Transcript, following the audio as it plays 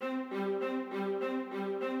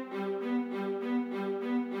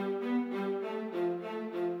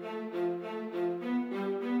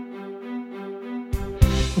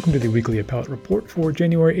Welcome to the Weekly Appellate Report for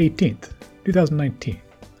January 18th, 2019.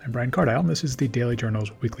 I'm Brian Cardile, and this is the Daily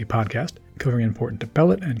Journal's weekly podcast covering important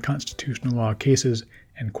appellate and constitutional law cases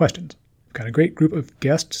and questions. We've got a great group of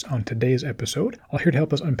guests on today's episode, all here to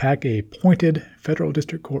help us unpack a pointed federal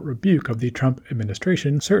district court rebuke of the Trump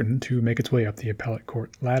administration, certain to make its way up the appellate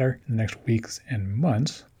court ladder in the next weeks and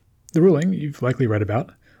months. The ruling, you've likely read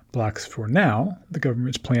about, blocks for now the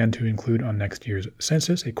government's plan to include on next year's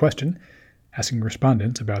census a question asking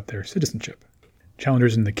respondents about their citizenship.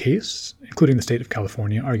 Challengers in the case, including the state of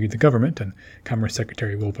California, argued the government and Commerce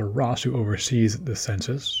Secretary Wilbur Ross, who oversees the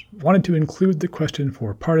census, wanted to include the question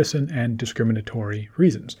for partisan and discriminatory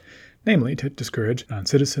reasons, namely to discourage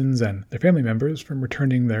non-citizens and their family members from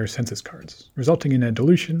returning their census cards, resulting in a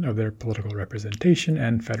dilution of their political representation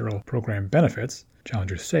and federal program benefits.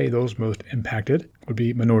 Challengers say those most impacted would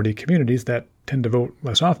be minority communities that tend to vote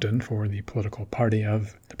less often for the political party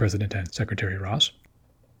of the President and Secretary Ross.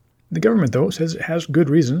 The government, though, says it has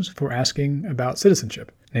good reasons for asking about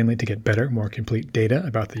citizenship, namely to get better, more complete data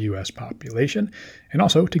about the U.S. population, and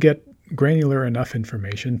also to get granular enough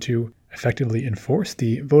information to effectively enforce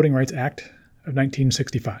the Voting Rights Act of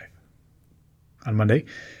 1965. On Monday,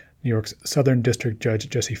 New York's Southern District Judge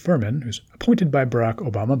Jesse Furman, who's appointed by Barack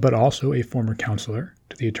Obama but also a former counselor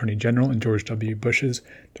to the Attorney General in George W. Bush's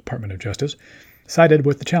Department of Justice, sided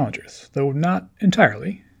with the challengers, though not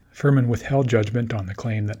entirely. Furman withheld judgment on the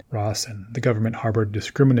claim that Ross and the government harbored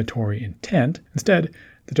discriminatory intent. Instead,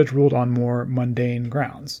 the judge ruled on more mundane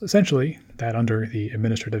grounds, essentially that under the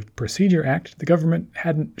Administrative Procedure Act, the government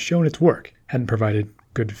hadn't shown its work, hadn't provided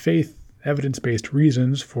good faith, evidence-based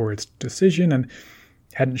reasons for its decision, and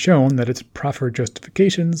hadn't shown that its proffered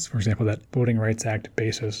justifications, for example, that Voting Rights Act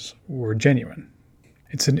basis, were genuine.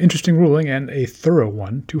 It's an interesting ruling and a thorough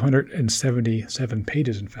one, 277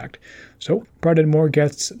 pages in fact, so brought in more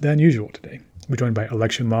guests than usual today. We're joined by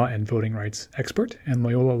election law and voting rights expert and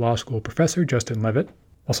Loyola Law School professor Justin Levitt.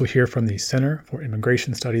 Also hear from the Center for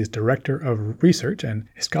Immigration Studies Director of Research and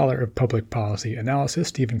a scholar of public policy analysis,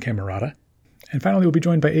 Stephen Camarata. And finally, we'll be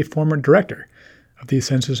joined by a former director of the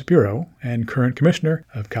Census Bureau and current commissioner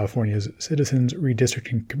of California's Citizens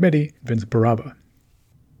Redistricting Committee, Vince Baraba.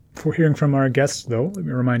 Before hearing from our guests, though, let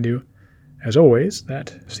me remind you, as always,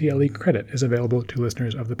 that CLE credit is available to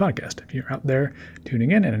listeners of the podcast. If you're out there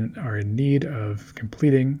tuning in and are in need of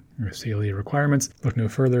completing your CLE requirements, look no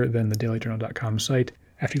further than the dailyjournal.com site.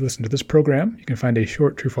 After you listen to this program, you can find a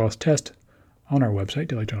short true-false test on our website,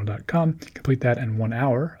 dailyjournal.com. Complete that, and 1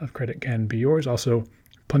 hour of credit can be yours. Also,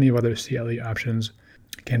 plenty of other CLE options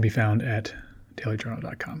can be found at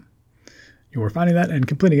dailyjournal.com. Your finding that and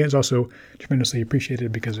completing it is also tremendously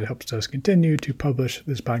appreciated because it helps us continue to publish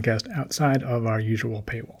this podcast outside of our usual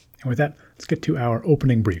paywall. And with that, let's get to our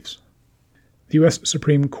opening briefs. The U.S.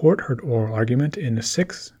 Supreme Court heard oral argument in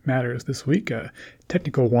 6 matters this week. A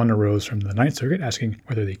technical one arose from the Ninth Circuit asking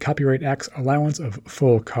whether the Copyright Act's allowance of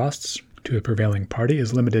full costs to the prevailing party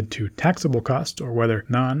is limited to taxable costs or whether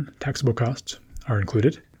non-taxable costs are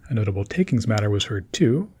included. A notable takings matter was heard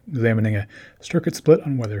too, examining a circuit split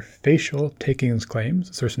on whether facial takings claims,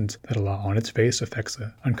 assertions that a law on its face affects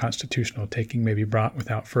an unconstitutional taking, may be brought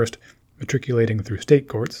without first matriculating through state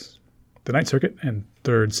courts. The Ninth Circuit and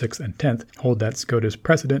 3rd, 6th, and 10th hold that SCOTUS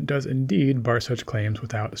precedent does indeed bar such claims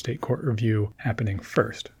without state court review happening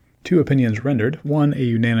first. 2 opinions rendered, one a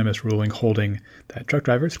unanimous ruling holding that truck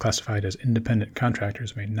drivers classified as independent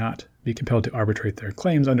contractors may not be compelled to arbitrate their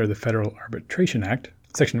claims under the Federal Arbitration Act.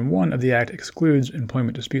 Section 1 of the Act excludes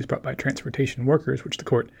employment disputes brought by transportation workers, which the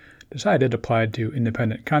court decided applied to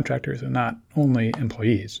independent contractors and not only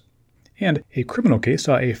employees. And a criminal case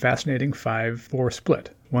saw a fascinating 5-4 split,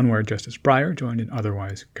 one where Justice Breyer joined an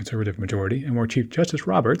otherwise conservative majority and where Chief Justice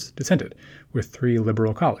Roberts dissented with 3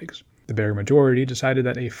 liberal colleagues. The Bear majority decided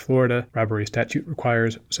that a Florida robbery statute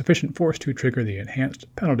requires sufficient force to trigger the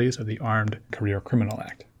enhanced penalties of the Armed Career Criminal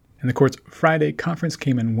Act. And the court's Friday conference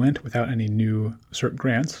came and went without any new cert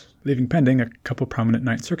grants, leaving pending a couple prominent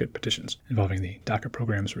Ninth Circuit petitions involving the DACA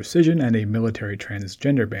program's rescission and a military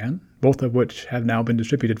transgender ban, both of which have now been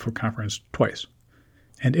distributed for conference twice.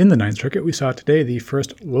 And in the Ninth Circuit, we saw today the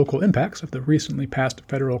first local impacts of the recently passed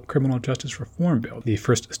Federal Criminal Justice Reform Bill, the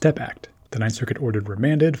First Step Act. The Ninth Circuit ordered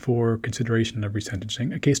remanded for consideration of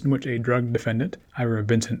resentencing, a case in which a drug defendant, Ira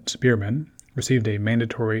Vincent Spearman, received a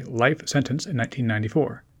mandatory life sentence in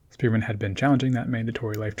 1994. Spearman had been challenging that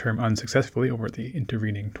mandatory life term unsuccessfully over the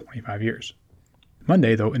intervening 25 years.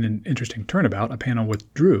 Monday, though, in an interesting turnabout, a panel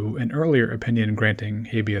withdrew an earlier opinion granting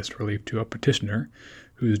habeas relief to a petitioner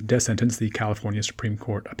whose death sentence the California Supreme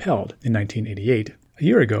Court upheld in 1988. A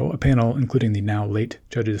year ago, a panel including the now late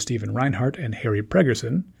Judges Stephen Reinhart and Harry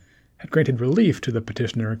Pregerson had granted relief to the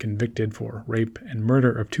petitioner convicted for rape and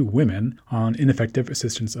murder of 2 women on ineffective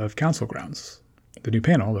assistance of counsel grounds. The new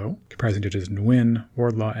panel, though, comprising Judges Nguyen,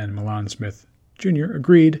 Wardlaw, and Milan Smith Jr.,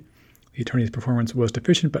 agreed the attorney's performance was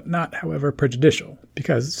deficient but not, however, prejudicial,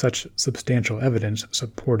 because such substantial evidence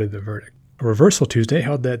supported the verdict. A reversal Tuesday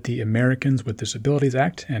held that the Americans with Disabilities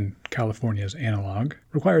Act, and California's analog,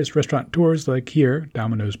 requires restaurateurs like here,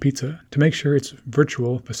 Domino's Pizza, to make sure its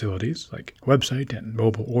virtual facilities, like website and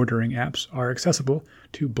mobile ordering apps, are accessible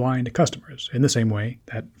to blind customers in the same way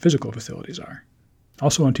that physical facilities are.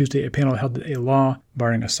 Also on Tuesday, a panel held that a law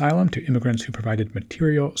barring asylum to immigrants who provided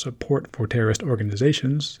material support for terrorist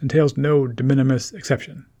organizations entails no de minimis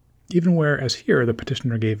exception, even where, as here, the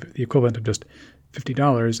petitioner gave the equivalent of just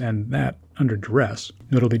 $50, and that under duress.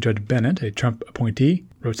 Notably, Judge Bennett, a Trump appointee,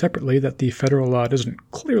 wrote separately that the federal law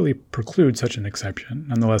doesn't clearly preclude such an exception.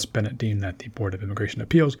 Nonetheless, Bennett deemed that the Board of Immigration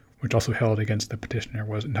Appeals, which also held against the petitioner,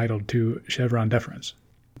 was entitled to Chevron deference.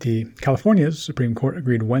 The California's Supreme Court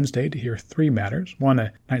agreed Wednesday to hear 3 matters, one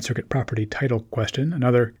a Ninth Circuit property title question,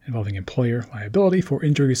 another involving employer liability for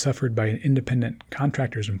injuries suffered by an independent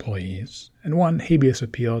contractor's employees, and one habeas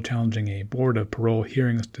appeal challenging a Board of Parole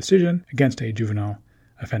hearings decision against a juvenile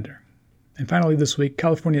offender. And finally this week,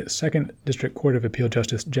 California's 2nd District Court of Appeal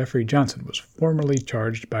Justice Jeffrey Johnson was formally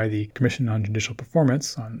charged by the Commission on Judicial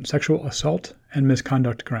Performance on sexual assault and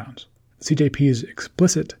misconduct grounds. The CJP's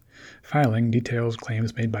explicit filing details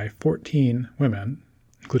claims made by 14 women,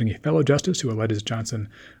 including a fellow justice who alleges Johnson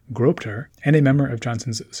groped her, and a member of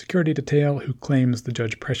Johnson's security detail who claims the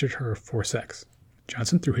judge pressured her for sex.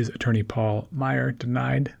 Johnson, through his attorney Paul Meyer,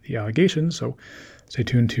 denied the allegations, so stay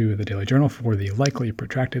tuned to the Daily Journal for the likely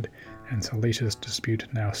protracted and salacious dispute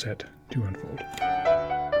now set to unfold.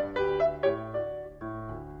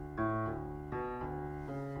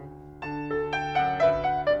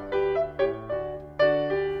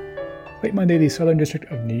 Late Monday, the Southern District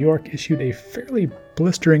of New York issued a fairly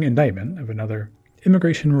blistering indictment of another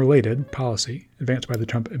immigration-related policy advanced by the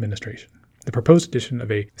Trump administration, the proposed addition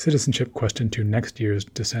of a citizenship question to next year's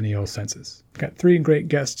decennial census. We've got 3 great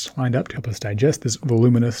guests lined up to help us digest this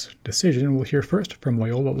voluminous decision. We'll hear first from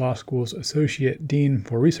Loyola Law School's Associate Dean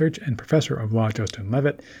for Research and Professor of Law Justin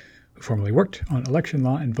Levitt, who formerly worked on election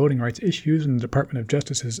law and voting rights issues in the Department of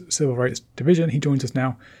Justice's Civil Rights Division. He joins us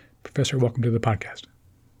now. Professor, welcome to the podcast.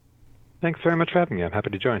 Thanks very much for having me. I'm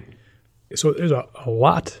happy to join. So there's a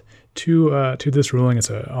lot to this ruling.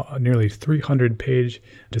 It's a nearly 300-page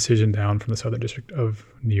decision down from the Southern District of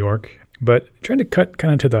New York. But trying to cut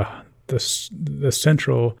kind of to the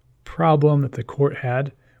central problem that the court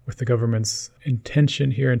had with the government's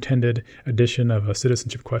intended addition of a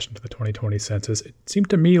citizenship question to the 2020 census, it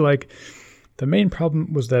seemed to me like the main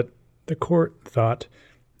problem was that the court thought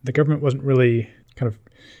the government wasn't really kind of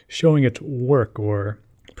showing its work or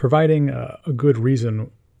providing a good reason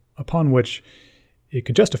upon which it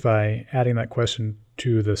could justify adding that question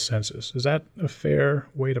to the census. Is that a fair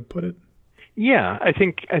way to put it? Yeah, I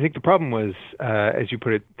think the problem was, as you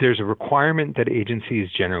put it, there's a requirement that agencies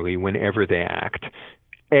generally, whenever they act,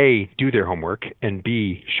 A, do their homework, and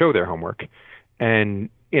B, show their homework. And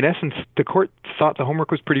in essence, the court thought the homework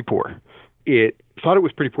was pretty poor. It thought it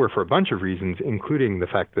was pretty poor for a bunch of reasons, including the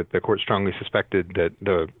fact that the court strongly suspected that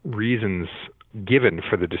the reasons given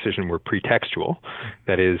for the decision were pretextual.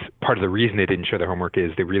 That is, part of the reason they didn't show their homework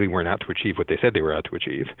is they really weren't out to achieve what they said they were out to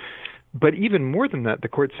achieve. But even more than that, the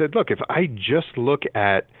court said, look, if I just look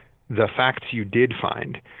at the facts you did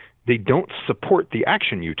find, they don't support the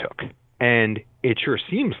action you took. And it sure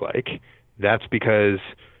seems like that's because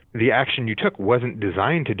the action you took wasn't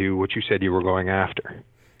designed to do what you said you were going after.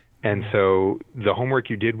 And so the homework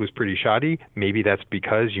you did was pretty shoddy. Maybe that's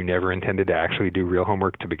because you never intended to actually do real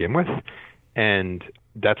homework to begin with. And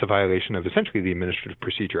that's a violation of essentially the Administrative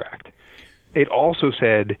Procedure Act. It also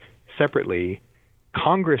said separately,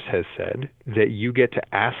 Congress has said that you get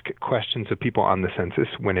to ask questions of people on the census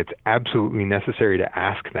when it's absolutely necessary to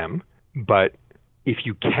ask them. But if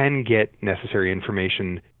you can get necessary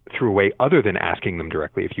information through a way other than asking them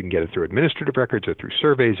directly, if you can get it through administrative records or through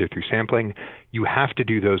surveys or through sampling, you have to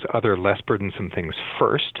do those other less burdensome things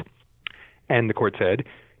first. And the court said,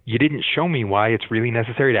 you didn't show me why it's really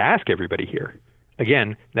necessary to ask everybody here.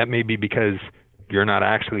 Again, that may be because you're not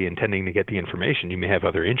actually intending to get the information. You may have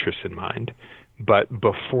other interests in mind. But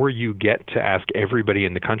before you get to ask everybody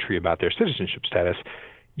in the country about their citizenship status,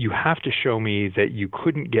 you have to show me that you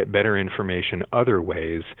couldn't get better information other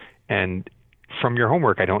ways. And from your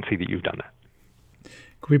homework, I don't see that you've done that.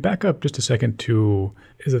 Could we back up just a second to,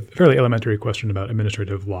 is a fairly elementary question about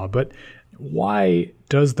administrative law, but why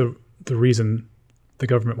does the reason the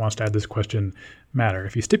government wants to add this question matter?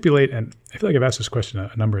 If you stipulate, and I feel like I've asked this question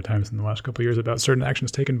a number of times in the last couple of years about certain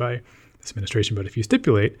actions taken by this administration, but if you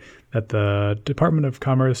stipulate that the Department of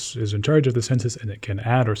Commerce is in charge of the census and it can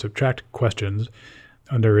add or subtract questions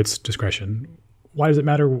under its discretion, why does it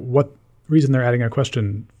matter what reason they're adding a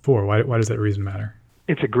question for? Why does that reason matter?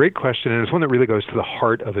 It's a great question, and it's one that really goes to the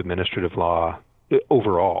heart of administrative law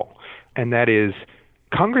overall, and that is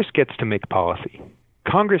Congress gets to make policy.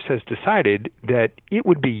 Congress has decided that it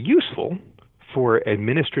would be useful for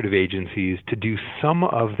administrative agencies to do some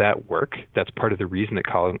of that work. That's part of the reason that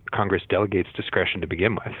Congress delegates discretion to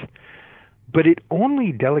begin with. But it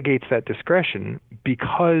only delegates that discretion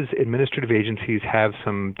because administrative agencies have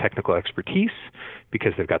some technical expertise,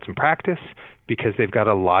 because they've got some practice, because they've got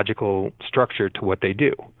a logical structure to what they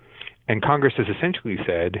do. And Congress has essentially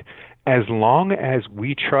said, as long as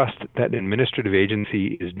we trust that an administrative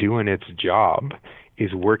agency is doing its job,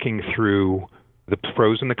 is working through the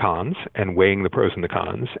pros and the cons and weighing the pros and the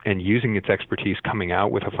cons and using its expertise coming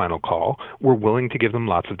out with a final call, we're willing to give them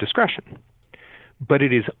lots of discretion. But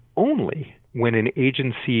it is only when an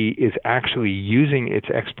agency is actually using its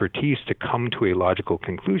expertise to come to a logical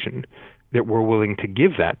conclusion that we're willing to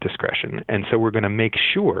give that discretion. And so we're going to make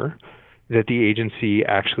sure that the agency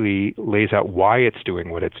actually lays out why it's doing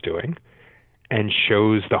what it's doing and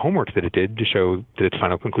shows the homework that it did to show that its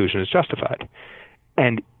final conclusion is justified.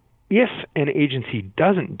 And if an agency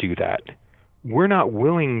doesn't do that, we're not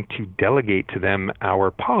willing to delegate to them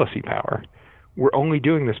our policy power. We're only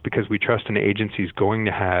doing this because we trust an agency is going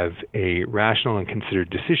to have a rational and considered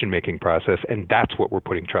decision-making process, and that's what we're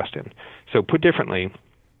putting trust in. So put differently,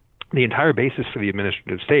 the entire basis for the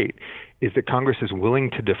administrative state is that Congress is willing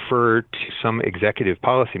to defer to some executive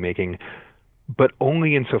policymaking, but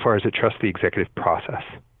only insofar as it trusts the executive process.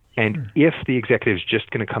 And if the executive is just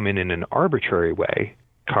going to come in an arbitrary way,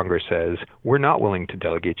 Congress says, we're not willing to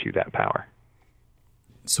delegate you that power.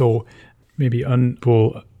 So maybe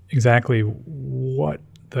unpull exactly what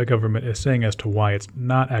the government is saying as to why it's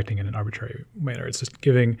not acting in an arbitrary manner. It's just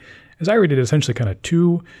giving, as I read it, essentially kind of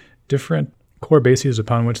two different core bases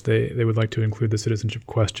upon which they would like to include the citizenship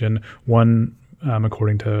question. One,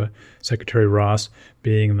 according to Secretary Ross,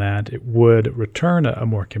 being that it would return a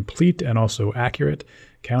more complete and also accurate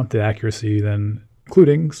count, the accuracy then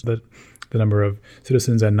including the number of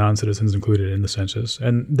citizens and non-citizens included in the census.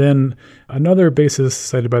 And then another basis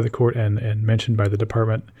cited by the court and mentioned by the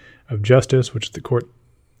Department of Justice, which the court,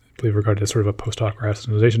 I believe, regarded as sort of a post hoc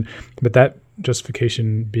rationalization, but that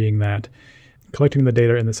justification being that collecting the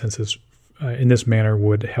data in the census in this manner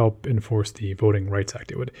would help enforce the Voting Rights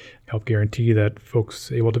Act. It would help guarantee that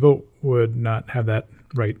folks able to vote would not have that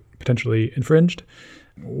right potentially infringed.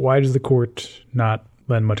 Why does the court not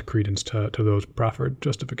lend much credence to those proffered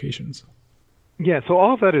justifications? Yeah, so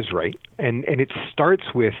all of that is right. And it starts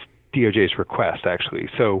with DOJ's request, actually.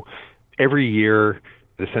 So every year,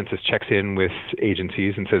 the census checks in with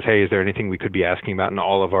agencies and says, hey, is there anything we could be asking about in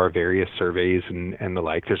all of our various surveys and the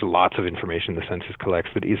like? There's lots of information the census collects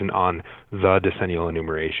that isn't on the decennial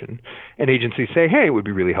enumeration. And agencies say, hey, it would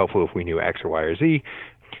be really helpful if we knew X or Y or Z.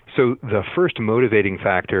 So the first motivating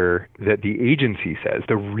factor that the agency says,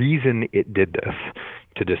 the reason it did this,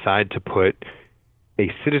 to decide to put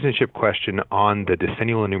a citizenship question on the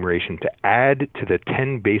decennial enumeration to add to the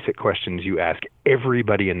 10 basic questions you ask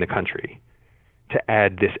everybody in the country, to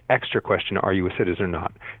add this extra question, are you a citizen or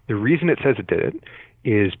not? The reason it says it did it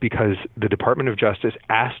is because the Department of Justice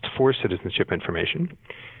asked for citizenship information,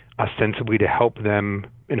 ostensibly to help them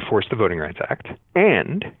enforce the Voting Rights Act.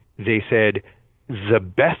 And they said, the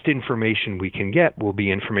best information we can get will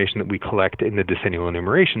be information that we collect in the decennial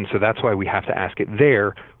enumeration, so that's why we have to ask it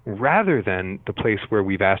there rather than the place where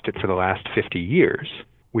we've asked it for the last 50 years,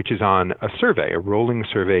 which is on a survey, a rolling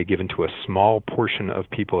survey given to a small portion of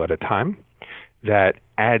people at a time that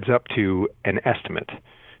adds up to an estimate.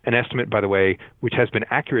 An estimate, by the way, which has been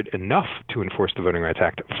accurate enough to enforce the Voting Rights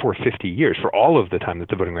Act for 50 years, for all of the time that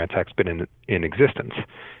the Voting Rights Act's been in existence.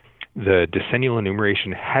 The decennial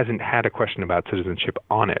enumeration hasn't had a question about citizenship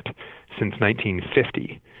on it since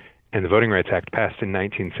 1950, and the Voting Rights Act passed in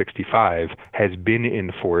 1965 has been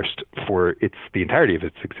enforced for the entirety of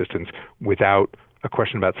its existence without a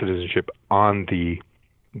question about citizenship on the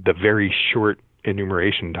very short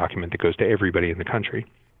enumeration document that goes to everybody in the country.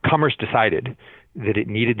 Commerce decided that it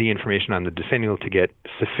needed the information on the decennial to get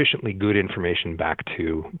sufficiently good information back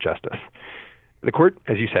to justice. The court,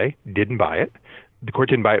 as you say, didn't buy it. The court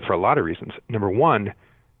didn't buy it for a lot of reasons. Number one,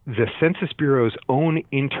 the Census Bureau's own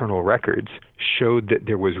internal records showed that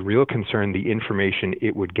there was real concern the information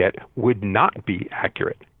it would get would not be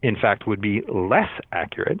accurate. In fact, would be less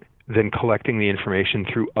accurate than collecting the information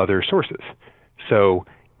through other sources. So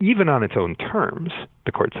even on its own terms,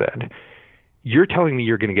 the court said, you're telling me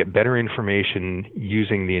you're going to get better information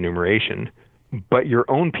using the enumeration, but your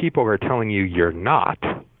own people are telling you you're not,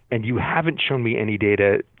 and you haven't shown me any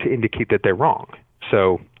data to indicate that they're wrong.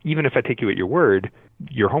 So even if I take you at your word,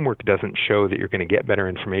 your homework doesn't show that you're going to get better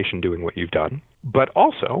information doing what you've done. But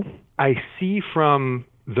also, I see from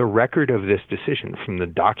the record of this decision, from the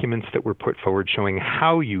documents that were put forward showing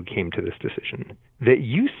how you came to this decision, that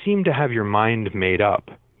you seem to have your mind made up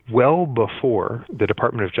well before the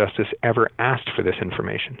Department of Justice ever asked for this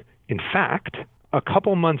information. In fact, a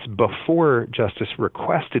couple months before Justice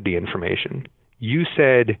requested the information, you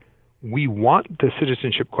said, we want the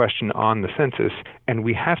citizenship question on the census, and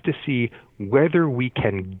we have to see whether we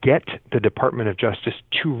can get the Department of Justice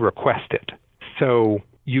to request it. So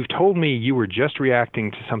you've told me you were just reacting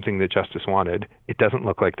to something that Justice wanted. It doesn't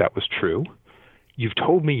look like that was true. You've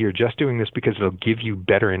told me you're just doing this because it'll give you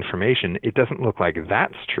better information. It doesn't look like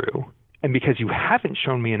that's true. And because you haven't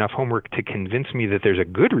shown me enough homework to convince me that there's a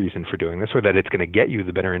good reason for doing this or that it's going to get you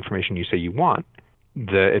the better information you say you want,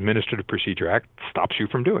 the Administrative Procedure Act stops you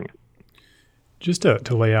from doing it. Just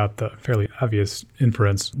to lay out the fairly obvious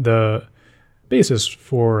inference, the basis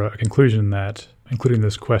for a conclusion that including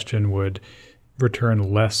this question would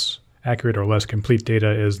return less accurate or less complete data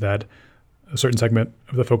is that a certain segment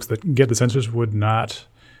of the folks that get the census would not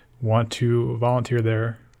want to volunteer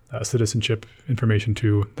their citizenship information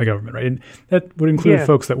to the government, right? And that would include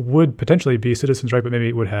folks that would potentially be citizens, right? But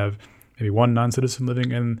maybe would have maybe one non-citizen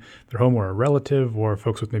living in their home or a relative, or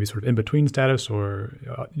folks with maybe sort of in-between status, or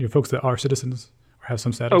folks that are citizens or have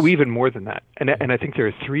some status. Oh, even more than that. And I think there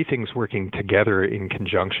are three things working together in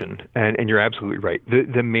conjunction. And you're absolutely right.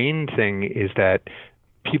 The main thing is that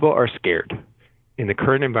people are scared. In the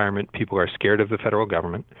current environment, people are scared of the federal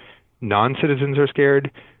government. Non-citizens are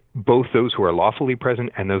scared, both those who are lawfully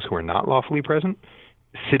present and those who are not lawfully present.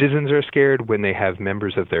 Citizens are scared when they have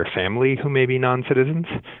members of their family who may be non-citizens.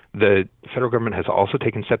 The federal government has also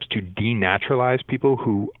taken steps to denaturalize people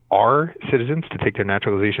who are citizens, to take their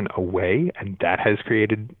naturalization away, and that has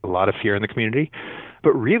created a lot of fear in the community.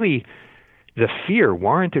 But really, the fear,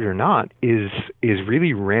 warranted or not, is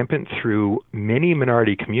really rampant through many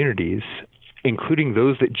minority communities, including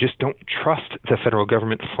those that just don't trust the federal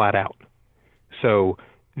government flat out. So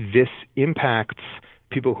this impacts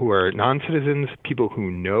people who are non-citizens, people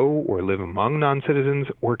who know or live among non-citizens,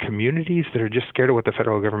 or communities that are just scared of what the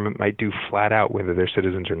federal government might do flat out, whether they're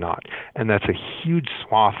citizens or not. And that's a huge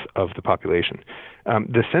swath of the population.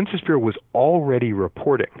 The Census Bureau was already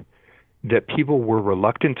reporting that people were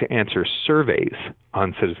reluctant to answer surveys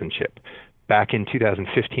on citizenship back in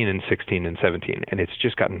 2015 and 16 and 17, and it's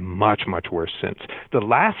just gotten much, much worse since. The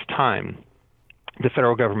last time the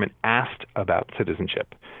federal government asked about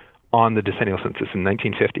citizenship on the decennial census in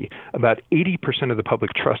 1950, about 80% of the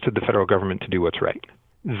public trusted the federal government to do what's right.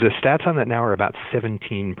 The stats on that now are about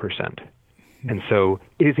 17%. And so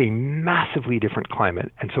it is a massively different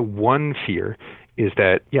climate. And so one fear is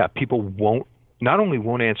that, people not only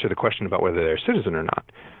won't answer the question about whether they're a citizen or not,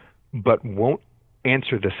 but won't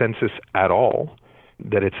answer the census at all,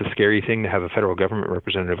 that it's a scary thing to have a federal government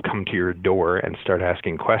representative come to your door and start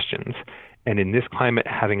asking questions. And in this climate,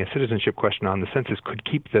 having a citizenship question on the census could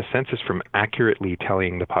keep the census from accurately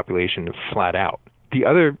telling the population flat out. The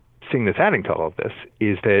other thing that's adding to all of this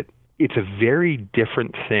is that it's a very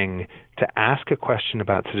different thing to ask a question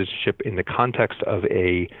about citizenship in the context of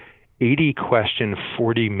a 80-question,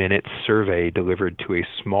 40-minute survey delivered to a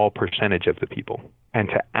small percentage of the people, and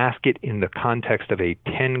to ask it in the context of a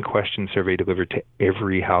 10-question survey delivered to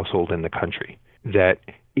every household in the country. That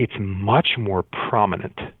it's much more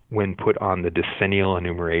prominent when put on the decennial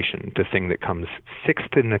enumeration, the thing that comes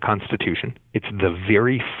sixth in the Constitution. It's the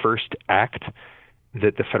very first act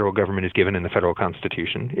that the federal government is given in the federal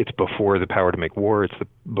Constitution. It's before the power to make war. It's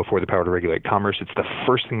before the power to regulate commerce. It's the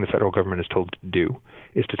first thing the federal government is told to do,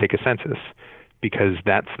 is to take a census, because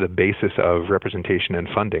that's the basis of representation and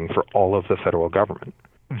funding for all of the federal government.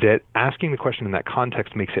 That asking the question in that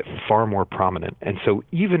context makes it far more prominent. And so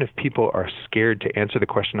even if people are scared to answer the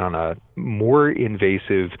question on a more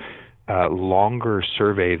invasive, longer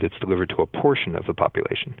survey that's delivered to a portion of the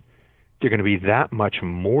population, they're going to be that much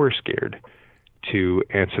more scared to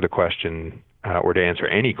answer the question or to answer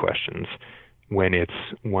any questions when it's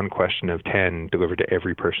one question of 10 delivered to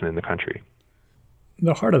every person in the country.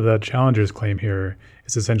 The heart of the challenger's claim here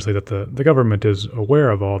is essentially that the government is aware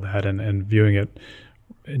of all that and viewing it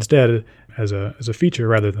instead as a feature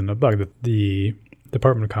rather than a bug, that the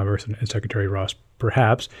Department of Commerce and Secretary Ross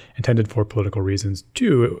perhaps intended for political reasons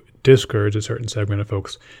to discourage a certain segment of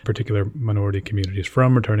folks, particular minority communities,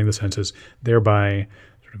 from returning the census, thereby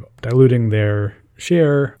sort of diluting their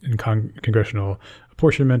share in congressional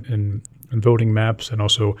apportionment and voting maps, and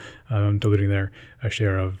also diluting their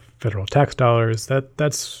share of federal tax dollars.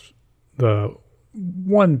 That's the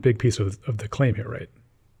one big piece of the claim here, right?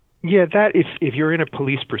 Yeah, that if you're in a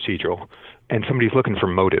police procedural and somebody's looking for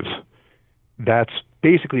motive, that's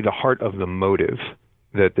basically the heart of the motive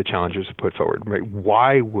that the challengers have put forward, right?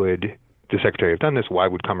 Why would the Secretary have done this? Why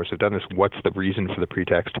would Commerce have done this? What's the reason for the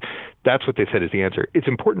pretext? That's what they said is the answer. It's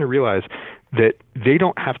important to realize that they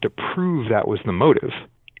don't have to prove that was the motive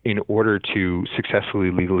in order to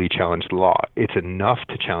successfully legally challenge the law. It's enough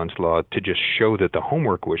to challenge the law to just show that the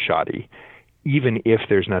homework was shoddy, even if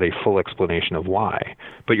there's not a full explanation of why.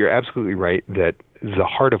 But you're absolutely right that the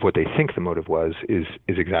heart of what they think the motive was is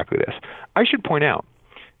exactly this. I should point out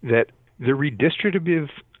that the redistributive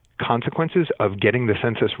consequences of getting the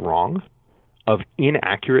census wrong, of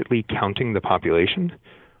inaccurately counting the population,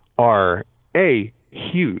 are A,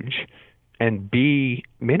 huge, and B,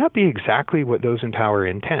 may not be exactly what those in power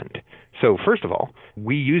intend. So first of all,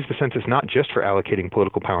 we use the census not just for allocating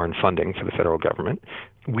political power and funding for the federal government.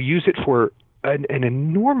 We use it for an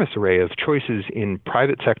enormous array of choices in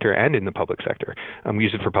private sector and in the public sector. We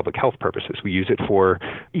use it for public health purposes. We use it for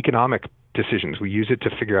economic decisions. We use it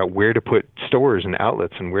to figure out where to put stores and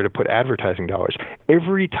outlets and where to put advertising dollars.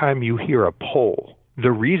 Every time you hear a poll,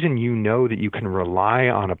 the reason you know that you can rely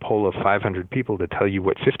on a poll of 500 people to tell you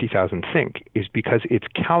what 50,000 think is because it's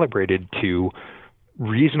calibrated to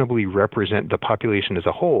reasonably represent the population as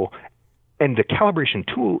a whole, and the calibration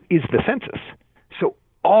tool is the census. So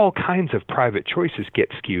all kinds of private choices get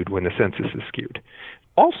skewed when the census is skewed.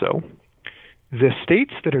 Also, the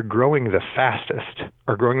states that are growing the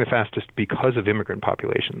fastest because of immigrant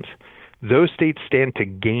populations. Those states stand to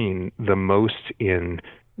gain the most in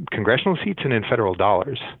congressional seats and in federal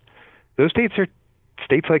dollars. Those states are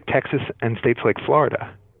states like Texas and states like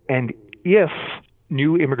Florida. And if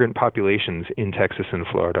new immigrant populations in Texas and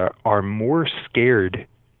Florida are more scared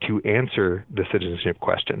to answer the citizenship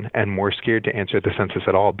question and more scared to answer the census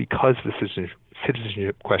at all because the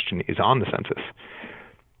citizenship question is on the census,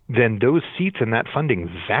 then those seats and that funding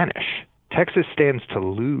vanish. Texas stands to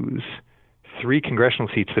lose 3 congressional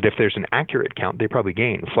seats that if there's an accurate count, they probably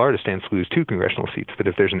gain. Florida stands to lose 2 congressional seats that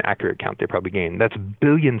if there's an accurate count, they probably gain. That's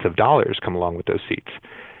billions of dollars come along with those seats.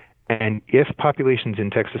 And if populations in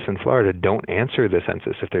Texas and Florida don't answer the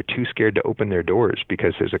census, if they're too scared to open their doors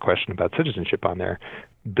because there's a question about citizenship on there,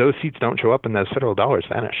 those seats don't show up and those federal dollars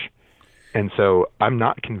vanish. And so I'm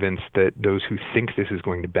not convinced that those who think this is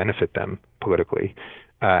going to benefit them politically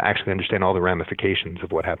actually understand all the ramifications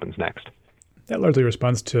of what happens next. That largely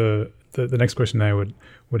responds to the next question I would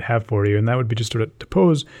have for you, and that would be just sort of to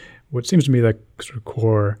pose what seems to me like sort of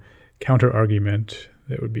core counter-argument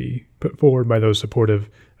that would be put forward by those supportive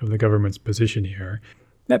of the government's position here.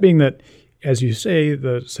 That being that, as you say,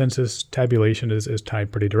 the census tabulation is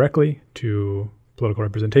tied pretty directly to political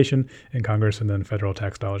representation in Congress and then federal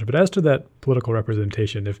tax dollars. But as to that political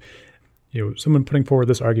representation, if someone putting forward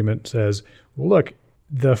this argument says, well, look,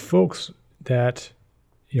 the folks that,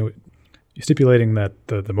 stipulating that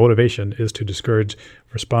the motivation is to discourage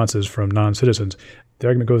responses from non-citizens, the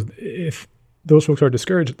argument goes, if those folks are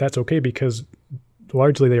discouraged, that's okay because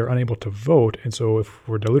largely they are unable to vote. And so if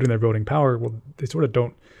we're diluting their voting power, well, they sort of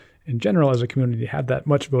don't, in general, as a community, have that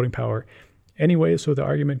much voting power anyway. So the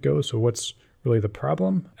argument goes, so what's really the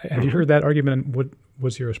problem? Have you heard that argument? And what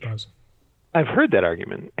was your response? I've heard that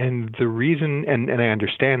argument. And the reason, and I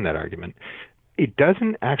understand that argument, it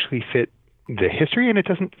doesn't actually fit the history and it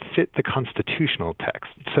doesn't fit the constitutional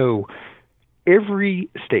text. So every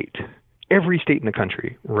state in the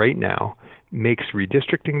country right now makes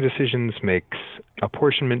redistricting decisions, makes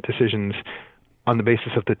apportionment decisions on the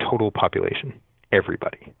basis of the total population,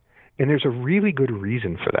 everybody. And there's a really good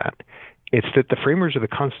reason for that. It's that the framers of the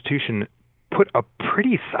Constitution put a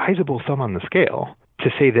pretty sizable thumb on the scale to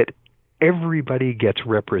say that everybody gets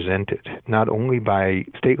represented, not only by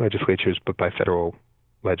state legislatures, but by federal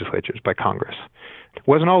legislatures, by Congress. It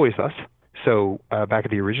wasn't always thus. So back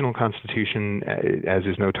at the original Constitution, as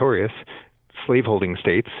is notorious, slaveholding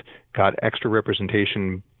states got extra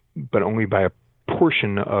representation, but only by a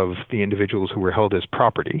portion of the individuals who were held as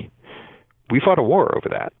property. We fought a war over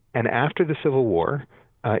that. And after the Civil War,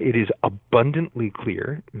 it is abundantly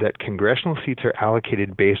clear that congressional seats are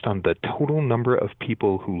allocated based on the total number of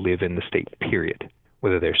people who live in the state, period.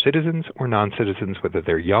 Whether they're citizens or non-citizens, whether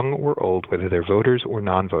they're young or old, whether they're voters or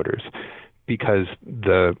non-voters, because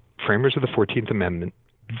the framers of the 14th Amendment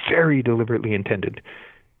very deliberately intended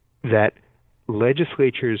that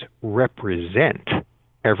legislatures represent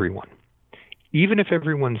everyone. Even if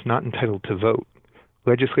everyone's not entitled to vote,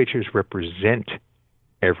 legislatures represent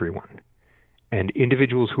everyone. And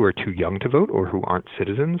individuals who are too young to vote or who aren't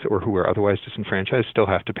citizens or who are otherwise disenfranchised still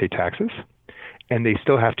have to pay taxes. And they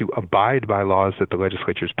still have to abide by laws that the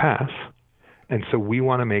legislatures pass. And so we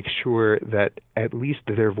want to make sure that at least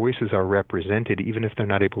their voices are represented, even if they're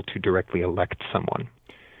not able to directly elect someone.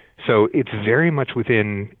 So it's very much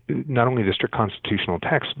within not only the strict constitutional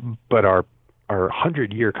text, but our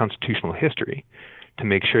 100-year constitutional history to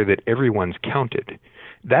make sure that everyone's counted.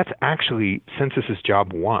 That's actually census's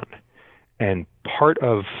job one. And part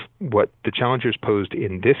of what the challengers posed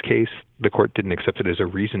in this case, the court didn't accept it as a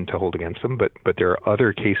reason to hold against them, but there are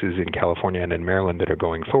other cases in California and in Maryland that are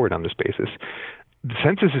going forward on this basis. The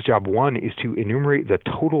census's job one is to enumerate the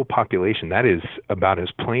total population. That is about as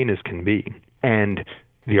plain as can be. And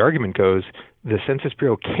the argument goes, the Census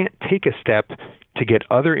Bureau can't take a step to get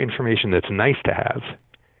other information that's nice to have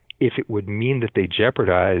if it would mean that they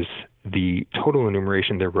jeopardize the total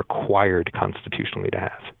enumeration they're required constitutionally to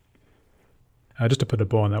have. Just to put a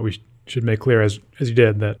bow on that, we should make clear, as you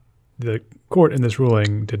did, that the court in this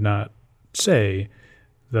ruling did not say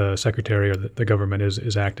the secretary or the government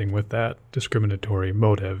is acting with that discriminatory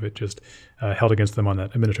motive. It just held against them on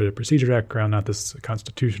that Administrative Procedure Act ground, not this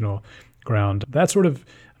constitutional ground.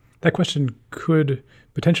 That question could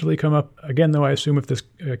potentially come up again, though I assume if this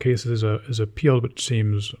case is appealed, which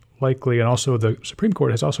seems likely. And also the Supreme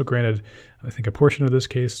Court has also granted, I think, a portion of this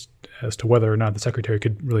case as to whether or not the secretary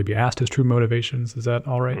could really be asked his true motivations. Is that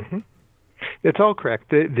all right? Mm-hmm. That's all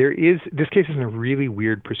correct. This case is in a really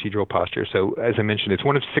weird procedural posture. So as I mentioned, it's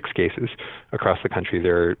one of 6 cases across the country.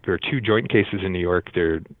 There are 2 joint cases in New York.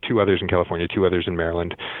 There are 2 others in California, 2 others in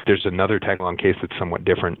Maryland. There's another tag-along case that's somewhat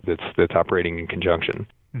different that's operating in conjunction.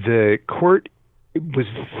 The court was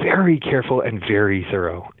very careful and very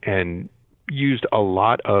thorough and used a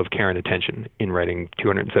lot of care and attention in writing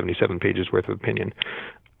 277 pages worth of opinion.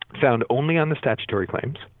 Found only on the statutory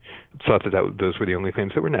claims, thought that those were the only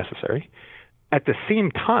claims that were necessary. At the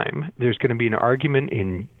same time, there's going to be an argument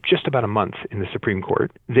in just about a month in the Supreme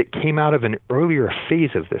Court that came out of an earlier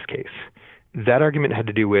phase of this case. That argument had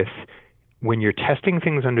to do with when you're testing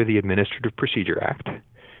things under the Administrative Procedure Act,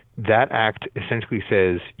 that act essentially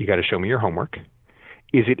says you got to show me your homework.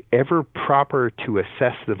 Is it ever proper to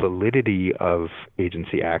assess the validity of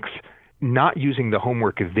agency acts not using the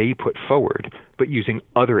homework they put forward, but using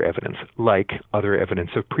other evidence, like other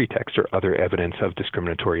evidence of pretext or other evidence of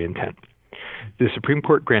discriminatory intent? The Supreme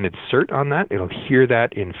Court granted cert on that. It'll hear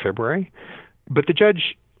that in February. But the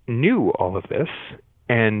judge knew all of this,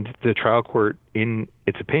 and the trial court, in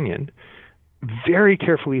its opinion, very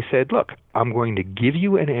carefully said, look, I'm going to give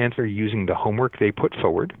you an answer using the homework they put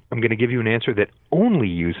forward. I'm going to give you an answer that only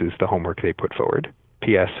uses the homework they put forward.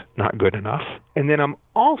 P.S. Not good enough. And then I'm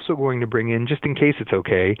also going to bring in, just in case it's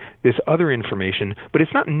okay, this other information, but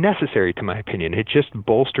it's not necessary to my opinion. It just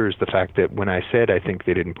bolsters the fact that when I said I think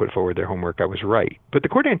they didn't put forward their homework, I was right. But the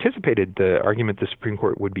court anticipated the argument the Supreme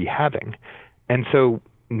Court would be having. And so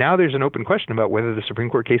now there's an open question about whether the Supreme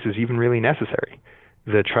Court case is even really necessary.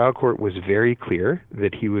 The trial court was very clear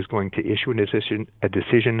that he was going to issue a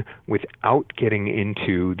decision without getting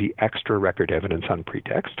into the extra record evidence on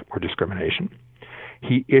pretext or discrimination.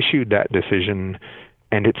 He issued that decision,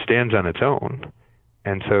 and it stands on its own.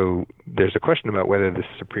 And so there's a question about whether the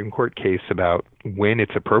Supreme Court case about when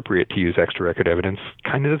it's appropriate to use extra record evidence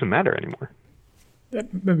kind of doesn't matter anymore.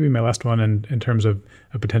 That may be my last one in terms of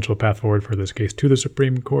a potential path forward for this case to the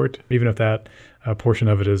Supreme Court, even if that portion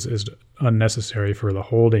of it is unnecessary for the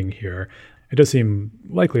holding here. It does seem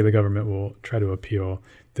likely the government will try to appeal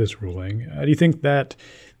this ruling. Do you think that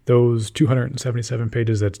those 277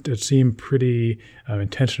 pages that seem pretty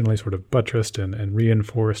intentionally sort of buttressed and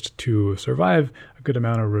reinforced to survive a good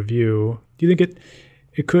amount of review, do you think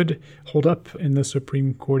it could hold up in the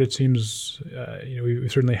Supreme Court? It seems, we've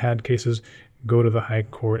certainly had cases go to the high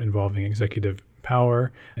court involving executive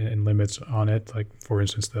power and limits on it, like, for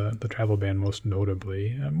instance, the travel ban most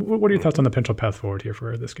notably. What are your thoughts on the potential path forward here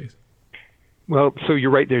for this case? Well, so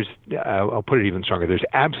you're right. I'll put it even stronger. There's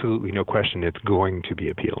absolutely no question it's going to be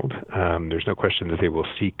appealed. There's no question that they will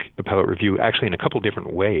seek appellate review, actually in a couple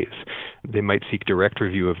different ways. They might seek direct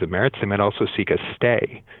review of the merits. They might also seek a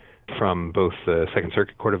stay from both the Second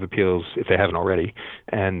Circuit Court of Appeals, if they haven't already,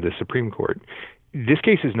 and the Supreme Court. This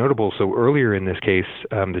case is notable. So earlier in this case,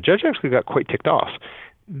 the judge actually got quite ticked off.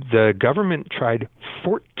 The government tried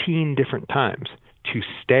 14 different times to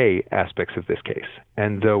stay aspects of this case.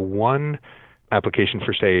 And the one application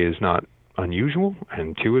for stay is not unusual,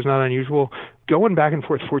 and 2 is not unusual. Going back and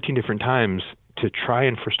forth 14 different times to try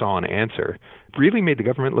and forestall an answer really made the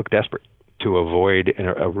government look desperate to avoid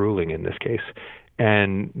a ruling in this case.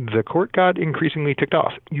 And the court got increasingly ticked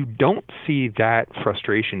off. You don't see that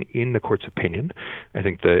frustration in the court's opinion. I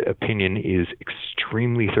think the opinion is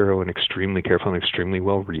extremely thorough and extremely careful and extremely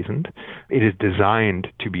well-reasoned. It is designed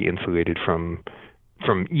to be insulated from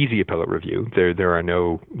easy appellate review. There are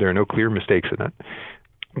no clear mistakes in it.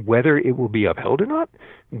 Whether it will be upheld or not,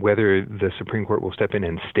 whether the Supreme Court will step in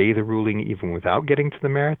and stay the ruling even without getting to the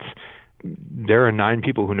merits, there are 9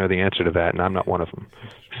 people who know the answer to that, and I'm not one of them.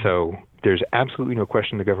 So there's absolutely no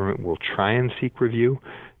question the government will try and seek review.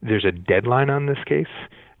 There's a deadline on this case.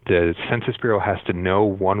 The Census Bureau has to know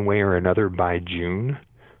one way or another by June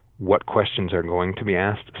what questions are going to be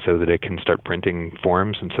asked so that it can start printing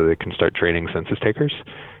forms and so that it can start training census takers.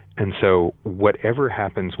 And so whatever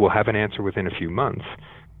happens, we'll have an answer within a few months.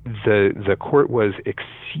 The court was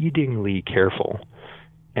exceedingly careful,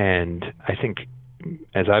 and I think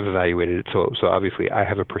as I've evaluated it, so obviously I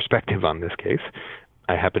have a perspective on this case.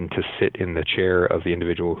 I happen to sit in the chair of the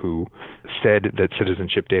individual who said that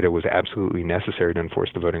citizenship data was absolutely necessary to enforce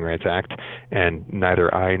the Voting Rights Act, and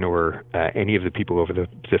neither I nor any of the people over the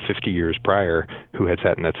 50 years prior who had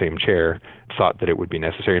sat in that same chair thought that it would be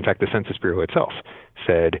necessary. In fact, the Census Bureau itself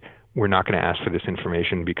said, we're not going to ask for this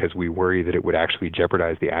information because we worry that it would actually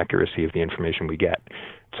jeopardize the accuracy of the information we get.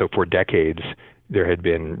 So for decades, there had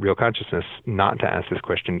been real consciousness not to ask this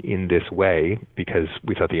question in this way because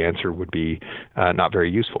we thought the answer would be not very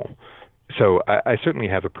useful. So I certainly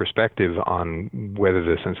have a perspective on whether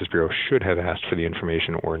the Census Bureau should have asked for the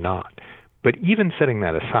information or not. But even setting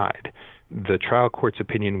that aside, the trial court's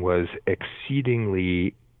opinion was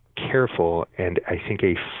exceedingly careful, and I think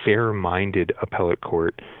a fair-minded appellate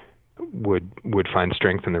court would find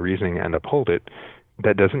strength in the reasoning and uphold it.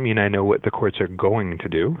 That doesn't mean I know what the courts are going to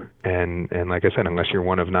do. And like I said, unless you're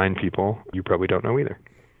one of 9 people, you probably don't know either.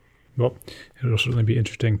 Well, it'll certainly be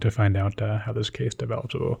interesting to find out how this case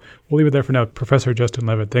develops. We'll leave it there for now. Professor Justin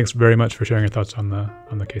Levitt, thanks very much for sharing your thoughts on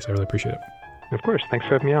the case. I really appreciate it. Of course. Thanks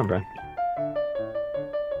for having me on, Brian.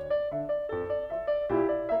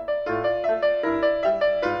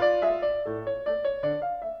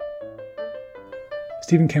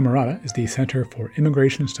 Stephen Camarata is the Center for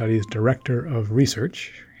Immigration Studies Director of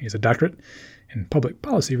Research. He's a doctorate in public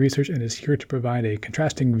policy research and is here to provide a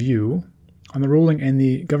contrasting view on the ruling and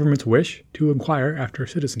the government's wish to inquire after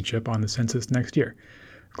citizenship on the census next year.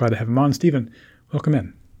 Glad to have him on. Stephen, welcome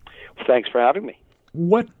in. Thanks for having me.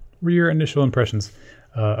 What were your initial impressions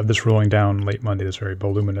of this ruling down late Monday, this very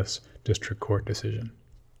voluminous district court decision?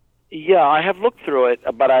 Yeah, I have looked through it,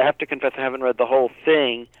 but I have to confess I haven't read the whole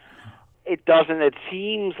thing. It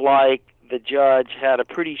seems like the judge had a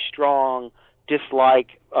pretty strong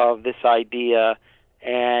dislike of this idea,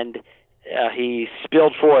 and he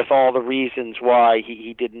spilled forth all the reasons why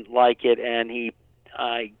he didn't like it, and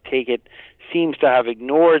I take it, seems to have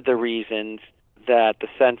ignored the reasons that the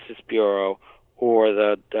Census Bureau or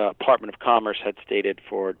the Department of Commerce had stated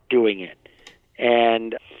for doing it.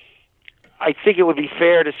 And I think it would be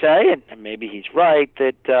fair to say, and maybe he's right,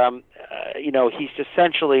 that he's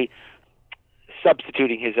essentially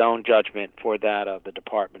substituting his own judgment for that of the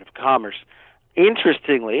Department of Commerce.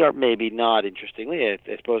 Interestingly, or maybe not interestingly, I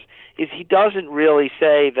suppose, is he doesn't really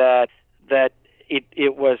say that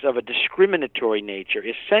it was of a discriminatory nature.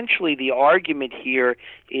 Essentially, the argument here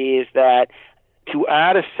is that to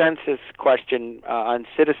add a census question on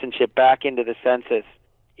citizenship back into the census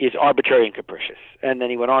is arbitrary and capricious. And then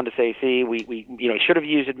he went on to say, we should have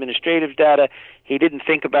used administrative data. He didn't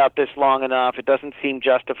think about this long enough. It doesn't seem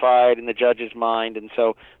justified in the judge's mind. And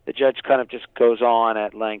so the judge kind of just goes on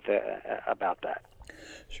at length about that.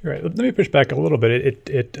 Sure. Let me push back a little bit.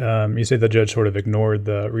 You say the judge sort of ignored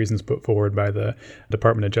the reasons put forward by the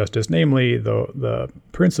Department of Justice, namely the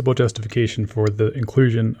principal justification for the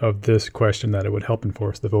inclusion of this question that it would help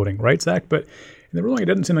enforce the Voting Rights Act. But in the ruling, it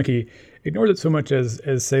doesn't seem like he ignored it so much as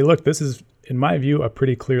say, look, this is, in my view, a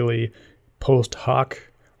pretty clearly post hoc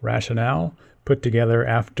rationale put together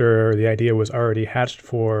after the idea was already hatched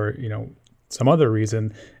for, some other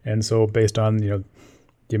reason. And so based on, the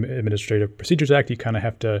Administrative Procedures Act, you kind of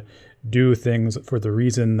have to do things for the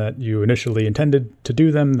reason that you initially intended to do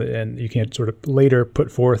them, and you can't sort of later put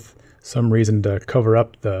forth some reason to cover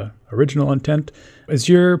up the original intent. Is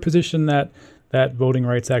your position that Voting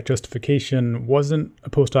Rights Act justification wasn't a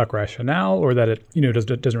post hoc rationale, or that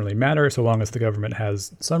it doesn't really matter so long as the government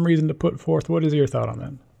has some reason to put forth? What is your thought on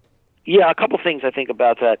that? Yeah, a couple things I think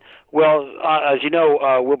about that. Well, as you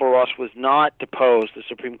know, Wilbur Ross was not deposed. The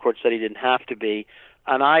Supreme Court said he didn't have to be.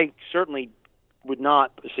 And I certainly would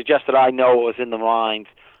not suggest that I know what was in the mind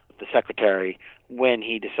of the Secretary when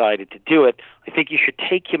he decided to do it. I think you should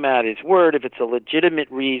take him at his word. If it's a legitimate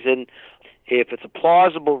reason, if it's a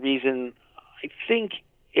plausible reason, I think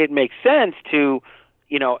it makes sense to,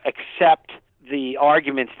 accept the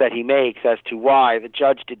arguments that he makes as to why the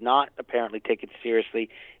judge did not apparently take it seriously.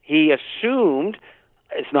 He assumed,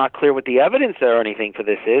 it's not clear what the evidence or anything for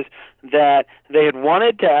this is, that they had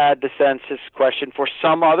wanted to add the census question for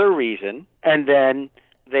some other reason, and then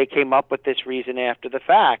they came up with this reason after the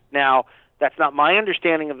fact. Now, that's not my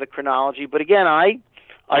understanding of the chronology, but again, I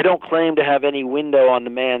don't claim to have any window on the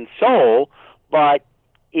man's soul, but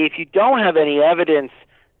if you don't have any evidence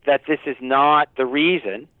that this is not the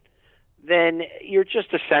reason, then you're just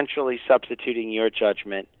essentially substituting your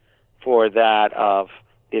judgment for that of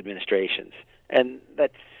the administration's. And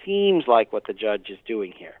that seems like what the judge is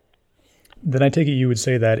doing here. Then I take it you would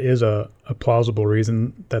say that is a plausible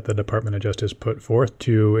reason that the Department of Justice put forth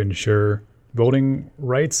to ensure voting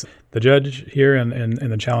rights. The judge here and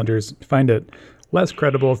the challengers find it less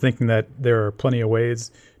credible, thinking that there are plenty of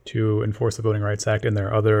ways to enforce the Voting Rights Act, and there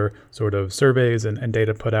are other sort of surveys and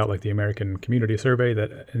data put out, like the American Community Survey,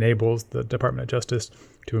 that enables the Department of Justice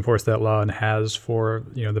to enforce that law and has for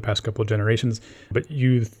the past couple of generations. But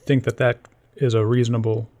you think that is a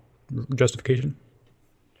reasonable justification?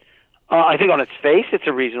 I think on its face it's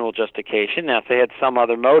a reasonable justification. Now, if they had some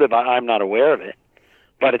other motive, I'm not aware of it.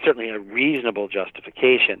 But it's certainly a reasonable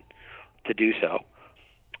justification to do so.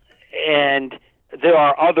 And there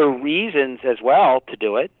are other reasons as well to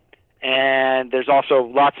do it. And there's also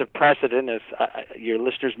lots of precedent, as your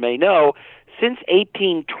listeners may know. Since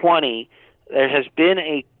 1820, there has been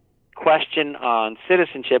a question on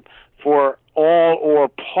citizenship for all or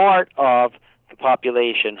part of the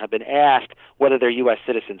population have been asked whether they're U.S.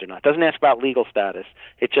 citizens or not. It doesn't ask about legal status.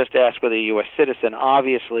 It just asks whether you're a U.S. citizen.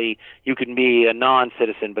 Obviously, you can be a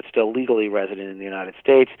non-citizen but still legally resident in the United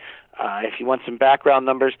States. If you want some background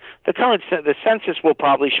numbers, the census will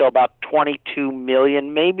probably show about 22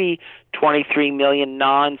 million, maybe 23 million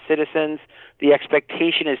non-citizens. The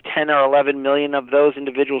expectation is 10 or 11 million of those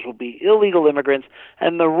individuals will be illegal immigrants,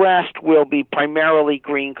 and the rest will be primarily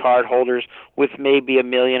green card holders with maybe 1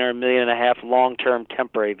 million or 1.5 million long-term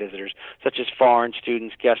temporary visitors, such as foreign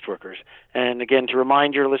students, guest workers. And again, to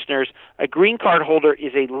remind your listeners, a green card holder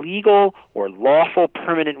is a legal or lawful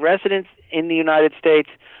permanent resident in the United States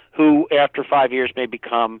who, after 5 years, may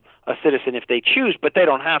become a citizen if they choose, but they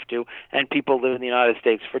don't have to. And people live in the United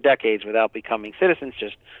States for decades without becoming citizens,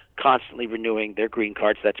 just constantly renewing their green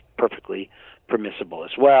cards. That's perfectly permissible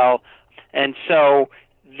as well. And so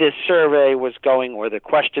this survey was going, or the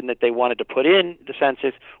question that they wanted to put in the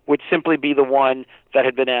census would simply be the one that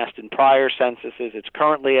had been asked in prior censuses. It's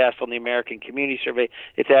currently asked on the American Community Survey.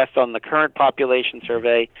 It's asked on the current population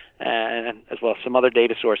survey, and as well as some other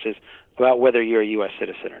data sources about whether you're a U.S.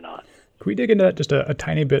 citizen or not. Can we dig into that just a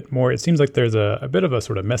tiny bit more? It seems like there's a bit of a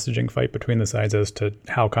sort of messaging fight between the sides as to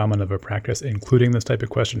how common of a practice including this type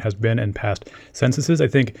of question has been in past censuses. I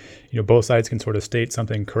think both sides can sort of state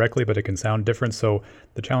something correctly, but it can sound different. So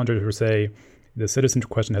the challengers will say the citizenship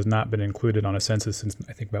question has not been included on a census since,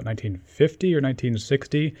 I think, about 1950 or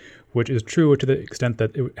 1960, which is true to the extent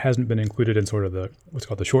that it hasn't been included in sort of the what's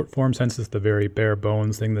called the short form census, the very bare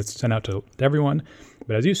bones thing that's sent out to everyone.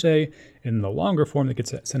 But as you say, in the longer form that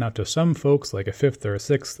gets sent out to some folks, like a fifth or a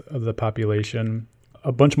sixth of the population,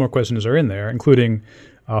 a bunch more questions are in there, including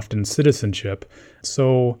often citizenship.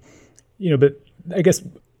 So, but I guess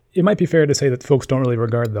it might be fair to say that folks don't really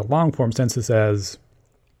regard the long form census as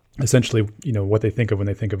essentially, what they think of when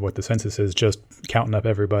they think of what the census is, just counting up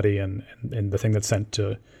everybody and the thing that's sent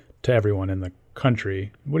to everyone in the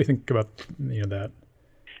country. What do you think about that?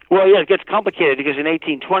 Well, yeah, it gets complicated because in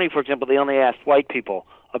 1820, for example, they only asked white people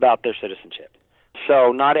about their citizenship.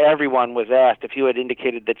 So not everyone was asked. If you had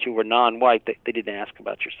indicated that you were non-white, they didn't ask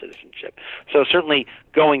about your citizenship. So certainly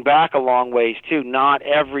going back a long ways, too, not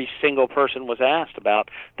every single person was asked about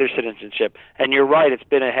their citizenship. And you're right, it's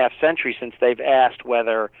been a half century since they've asked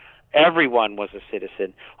whether everyone was a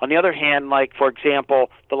citizen. On the other hand, like, for example,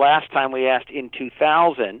 the last time we asked in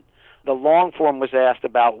 2000, the long form was asked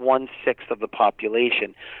about 1/6 of the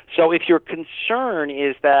population. So if your concern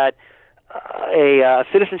is that a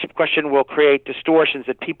citizenship question will create distortions,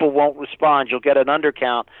 that people won't respond, you'll get an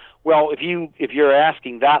undercount. Well, if you're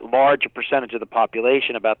asking that large a percentage of the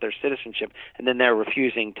population about their citizenship, and then they're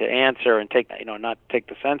refusing to answer and not take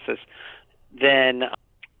the census, then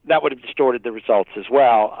that would have distorted the results as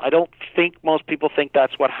well. I don't think most people think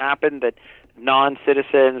that's what happened, that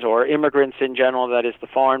non-citizens or immigrants in general, that is the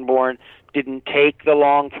foreign-born, didn't take the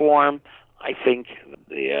long form. I think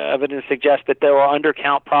the evidence suggests that there were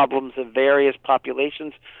undercount problems of various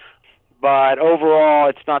populations, but overall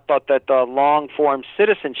it's not thought that the long-form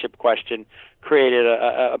citizenship question created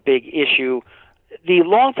a big issue. The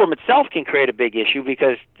long form itself can create a big issue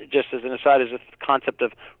because, just as an aside, is the concept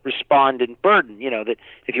of respondent burden. That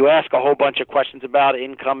if you ask a whole bunch of questions about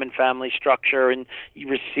income and family structure and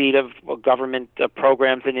receipt of government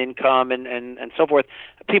programs and income and so forth,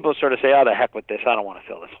 people sort of say, oh, the heck with this, I don't want to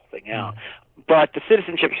fill this whole thing out. But the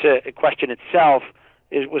citizenship question itself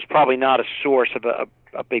was probably not a source of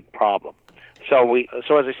a big problem. So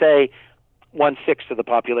as I say, 1/6 of the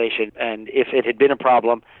population, and if it had been a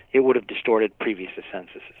problem, it would have distorted previous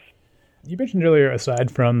censuses. You mentioned earlier,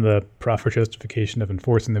 aside from the proffered justification of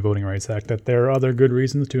enforcing the Voting Rights Act, that there are other good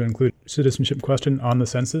reasons to include citizenship question on the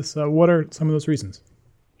census. What are some of those reasons?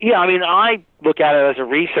 Yeah, I look at it as a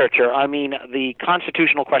researcher. The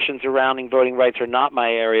constitutional questions surrounding voting rights are not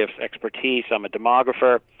my area of expertise. I'm a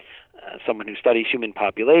demographer, someone who studies human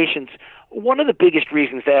populations. One of the biggest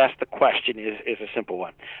reasons to ask the question is a simple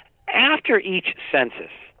one. After each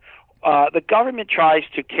census, the government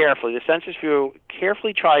the Census Bureau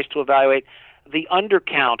carefully tries to evaluate the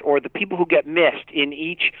undercount or the people who get missed in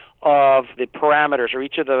each of the parameters or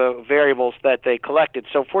each of the variables that they collected.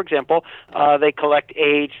 So, for example, they collect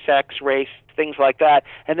age, sex, race, things like that,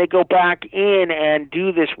 and they go back in and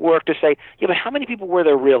do this work to say, yeah, but how many people were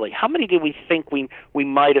there really? How many did we think we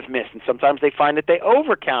might have missed? And sometimes they find that they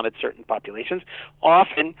overcounted certain populations.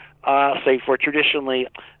 Often, say for traditionally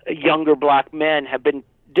younger black men have been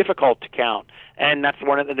difficult to count, and that's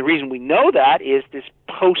one of the reason we know that is this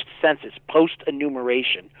post-census,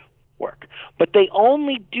 post-enumeration work. But they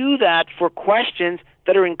only do that for questions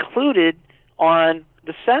that are included on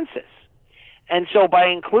the census. And so by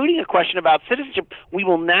including a question about citizenship, we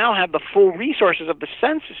will now have the full resources of the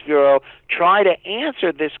Census Bureau try to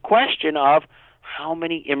answer this question of how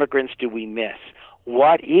many immigrants do we miss?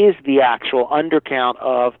 What is the actual undercount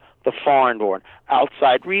of the foreign-born?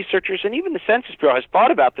 Outside researchers and even the Census Bureau has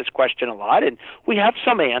thought about this question a lot, and we have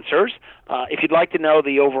some answers. If you'd like to know,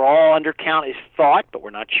 the overall undercount is thought, but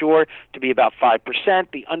we're not sure, to be about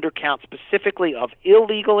 5%. The undercount specifically of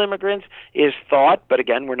illegal immigrants is thought, but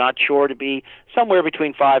again, we're not sure, to be somewhere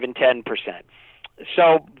between 5 and 10%.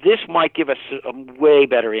 So this might give us way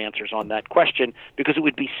better answers on that question because it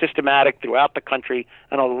would be systematic throughout the country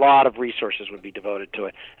and a lot of resources would be devoted to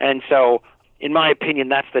it. And so, in my opinion,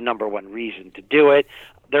 that's the number one reason to do it.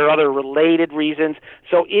 There are other related reasons.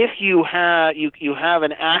 So if you have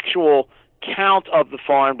an actual count of the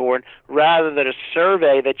foreign-born rather than a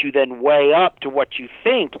survey that you then weigh up to what you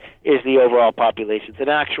think is the overall population, an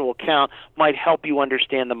actual count might help you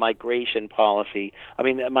understand the migration policy.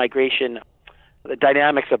 The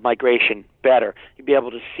dynamics of migration better. You'll be able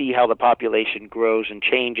to see how the population grows and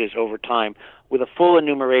changes over time with a full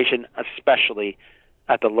enumeration, especially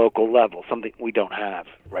at the local level, something we don't have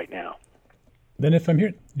right now. Then if I'm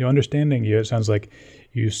here, understanding you, it sounds like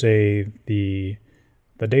you say the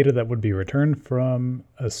data that would be returned from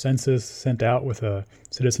a census sent out with a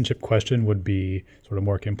citizenship question would be sort of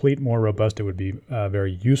more complete, more robust. It would be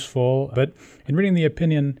very useful. But in reading the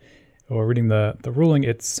opinion or reading the ruling,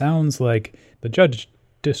 it sounds like the judge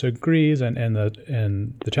disagrees and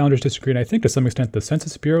the challengers disagree. And I think to some extent the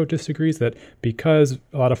Census Bureau disagrees that because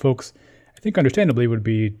a lot of folks, I think understandably, would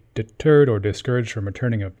be deterred or discouraged from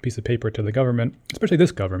returning a piece of paper to the government, especially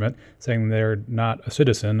this government, saying they're not a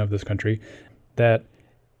citizen of this country, that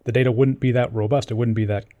the data wouldn't be that robust, it wouldn't be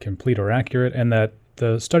that complete or accurate, and that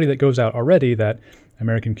the study that goes out already, that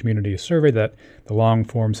American Community Survey, that the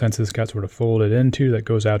long-form census got sort of folded into, that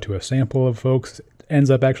goes out to a sample of folks, ends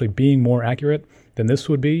up actually being more accurate than this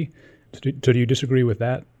would be. So do you disagree with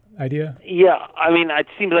that idea? Yeah, it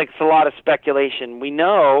seems like it's a lot of speculation. We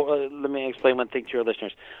know, let me explain one thing to your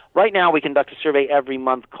listeners. Right now we conduct a survey every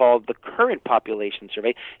month called the Current Population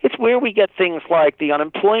Survey. It's where we get things like the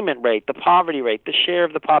unemployment rate, the poverty rate, the share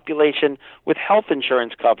of the population with health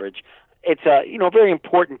insurance coverage. It's a very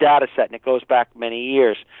important data set, and it goes back many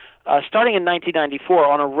years. Starting in 1994,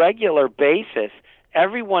 on a regular basis,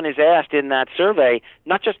 everyone is asked in that survey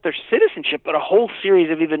not just their citizenship, but a whole series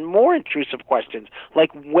of even more intrusive questions,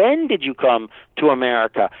 like when did you come to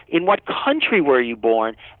America, in what country were you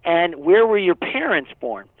born, and where were your parents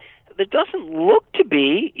born? There doesn't look to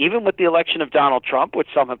be, even with the election of Donald Trump, which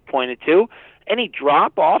some have pointed to, any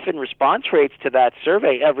drop-off in response rates to that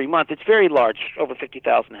survey every month. It's very large, over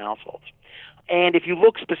 50,000 households. And if you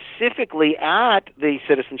look specifically at the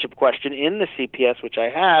citizenship question in the CPS, which I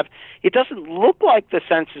have, it doesn't look like the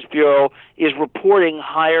Census Bureau is reporting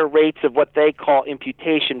higher rates of what they call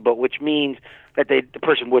imputation, but which means that the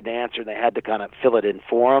person wouldn't answer. They had to kind of fill it in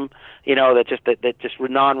for them, that just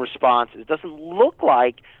non-response. It doesn't look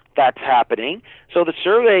like that's happening. So the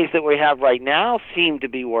surveys that we have right now seem to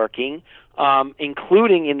be working,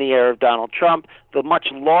 including in the era of Donald Trump, the much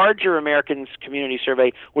larger Americans Community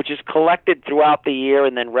Survey, which is collected throughout the year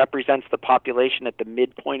and then represents the population at the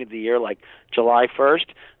midpoint of the year, like July 1st.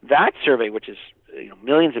 That survey, which is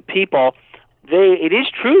millions of people, it is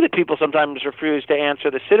true that people sometimes refuse to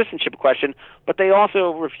answer the citizenship question, but they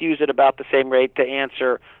also refuse at about the same rate to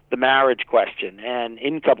answer the marriage question and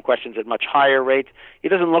income questions at much higher rates. It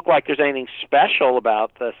doesn't look like there's anything special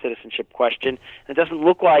about the citizenship question. It doesn't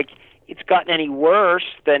look like it's gotten any worse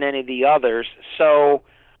than any of the others. So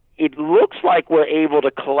it looks like we're able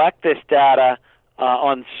to collect this data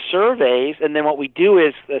on surveys, and then what we do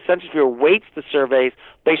is the Census Bureau weights the surveys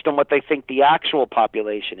based on what they think the actual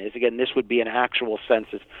population is. Again, this would be an actual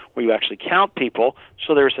census where you actually count people,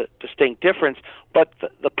 so there's a distinct difference. But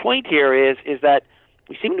the point here is that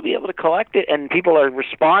we seem to be able to collect it, and people are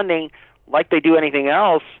responding like they do anything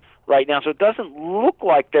else right now. So it doesn't look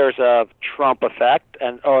like there's a Trump effect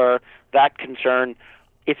or that concern.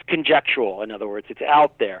 It's conjectural, in other words. It's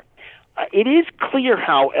out there. It is clear,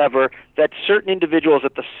 however, that certain individuals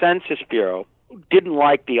at the Census Bureau didn't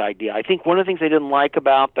like the idea. I think one of the things they didn't like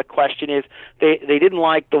about the question is they didn't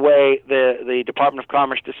like the way the Department of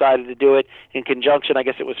Commerce decided to do it in conjunction, I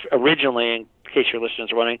guess it was originally, in case your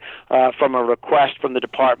listeners are wondering, from a request from the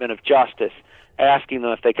Department of Justice asking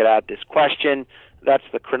them if they could add this question. That's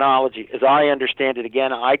the chronology. As I understand it,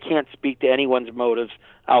 again, I can't speak to anyone's motives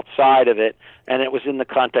outside of it, and it was in the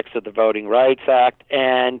context of the Voting Rights Act,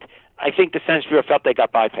 and I think the Census Bureau felt they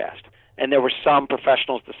got bypassed. And there were some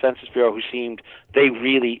professionals at the Census Bureau who seemed they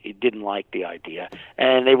really didn't like the idea.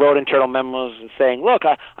 And they wrote internal memos saying, look,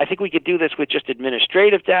 I think we could do this with just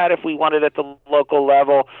administrative data if we wanted at the local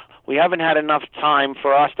level. We haven't had enough time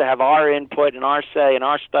for us to have our input and our say in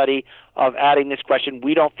our study of adding this question.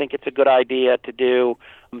 We don't think it's a good idea to do.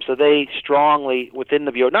 So they strongly, within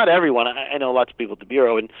the Bureau, not everyone, I know lots of people at the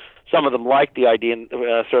Bureau, and some of them like the idea,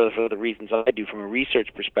 sort of for the reasons I do from a research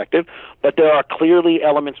perspective, but there are clearly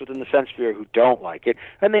elements within the Census Bureau who don't like it,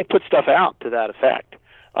 and they put stuff out to that effect.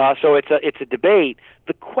 So it's a debate.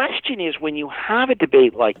 The question is, when you have a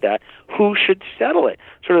debate like that, who should settle it?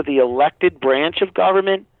 Sort of the elected branch of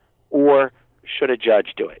government, or should a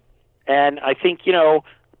judge do it? And I think,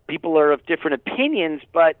 people are of different opinions,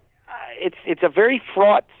 but it's a very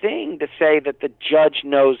fraught thing to say that the judge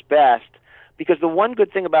knows best, because the one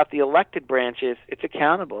good thing about the elected branch is it's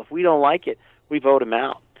accountable. If we don't like it, we vote him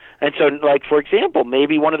out. And so, like, for example,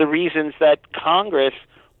 maybe one of the reasons that Congress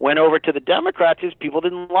went over to the Democrats is people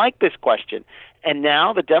didn't like this question. And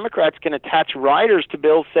now the Democrats can attach riders to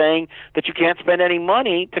bills saying that you can't spend any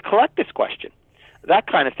money to collect this question. That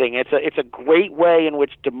kind of thing. It's a great way in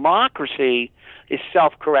which democracy is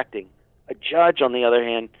self-correcting. A judge, on the other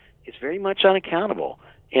hand, is very much unaccountable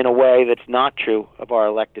in a way that's not true of our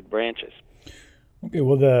elected branches. Okay,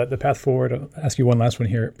 well, the path forward, I'll ask you one last one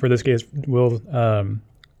here. For this case,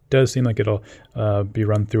 does seem like it'll be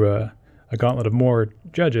run through a gauntlet of more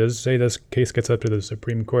judges. Say this case gets up to the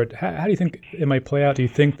Supreme Court. How do you think it might play out? Do you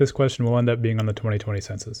think this question will end up being on the 2020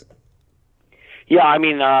 census? Yeah, I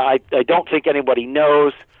mean, I don't think anybody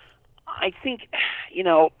knows. I think,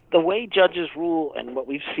 the way judges rule and what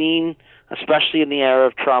we've seen, especially in the era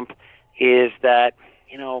of Trump, is that,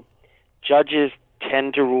 judges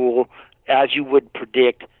tend to rule as you would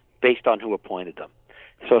predict based on who appointed them.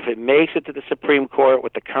 So if it makes it to the Supreme Court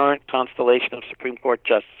with the current constellation of Supreme Court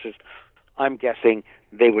justices, I'm guessing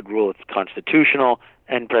they would rule it's constitutional,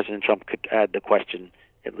 and President Trump could add the question,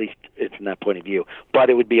 at least from that point of view. But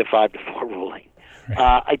it would be a 5-4 ruling.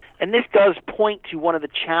 Right. And this does point to one of the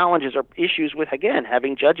challenges or issues with, again,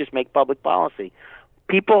 having judges make public policy.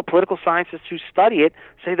 People, political scientists who study it,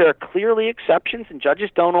 say there are clearly exceptions, and judges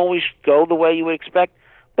don't always go the way you would expect,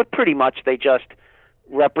 but pretty much they just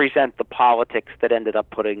represent the politics that ended up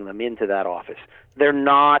putting them into that office. They're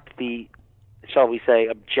not the, shall we say,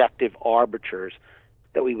 objective arbiters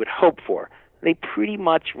that we would hope for. They pretty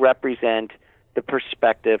much represent the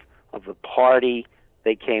perspective of the party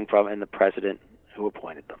they came from and the president who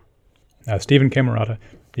appointed them. Stephen Camarota,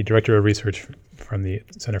 the Director of Research from the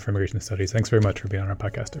Center for Immigration Studies. Thanks very much for being on our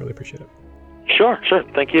podcast. I really appreciate it. Sure.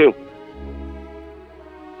 Thank you.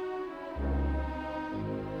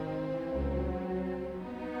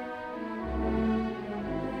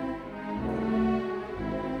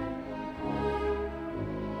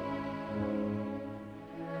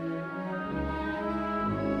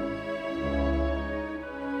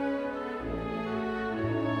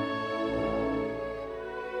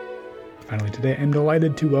 Finally today, I'm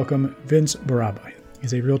delighted to welcome Vince Baraba.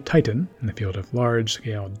 He's a real titan in the field of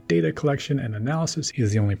large-scale data collection and analysis. He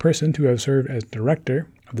is the only person to have served as director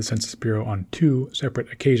of the Census Bureau on 2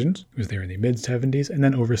 separate occasions. He was there in the mid-70s and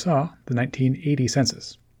then oversaw the 1980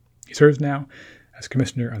 census. He serves now as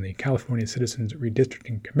commissioner on the California Citizens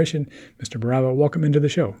Redistricting Commission. Mr. Baraba, welcome into the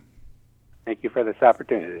show. Thank you for this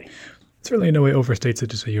opportunity. Certainly in no way overstates it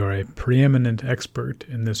to say you are a preeminent expert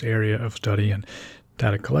in this area of study and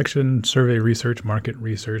data collection, survey research, market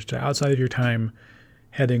research. Outside of your time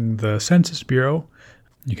heading the Census Bureau,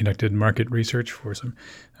 you conducted market research for some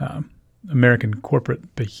American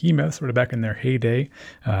corporate behemoths sort of back in their heyday,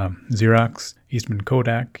 Xerox, Eastman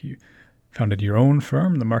Kodak. You founded your own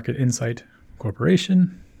firm, the Market Insight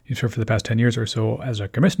Corporation. You served for the past 10 years or so as a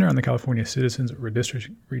commissioner on the California Citizens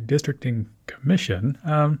Redistricting Commission.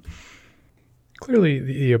 Clearly,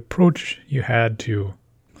 the approach you had to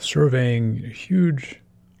surveying huge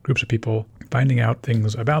groups of people, finding out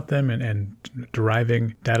things about them and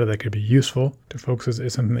deriving data that could be useful to folks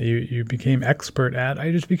is something that you became expert at.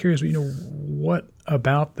 I'd just be curious, what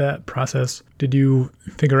about that process did you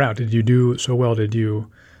figure out? Did you do so well? Did you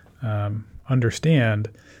understand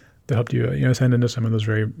that helped you, send into some of those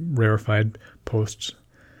very rarefied posts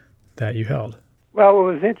that you held? Well,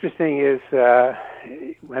 what was interesting is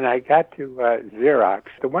when I got to Xerox,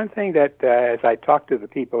 the one thing that as I talked to the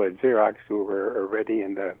people at Xerox who were already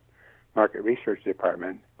in the market research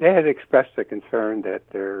department, they had expressed a concern that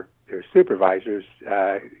their supervisors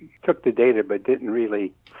took the data but didn't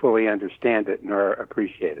really fully understand it nor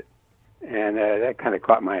appreciate it. And that kind of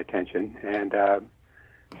caught my attention. And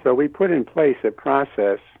so we put in place a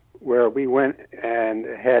process where we went and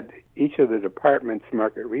had each of the department's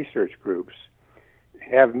market research groups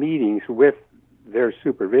have meetings with their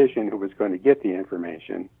supervision who was going to get the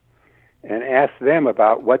information and ask them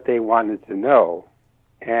about what they wanted to know.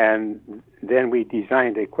 And then we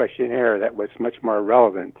designed a questionnaire that was much more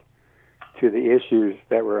relevant to the issues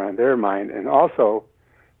that were on their mind and also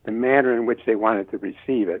the manner in which they wanted to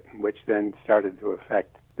receive it, which then started to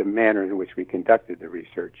affect the manner in which we conducted the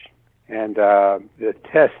research. And the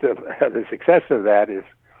test of the success of that is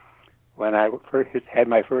when I first had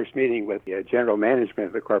my first meeting with the general management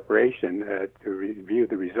of the corporation to review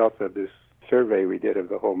the results of this survey we did of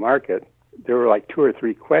the whole market, there were like 2 or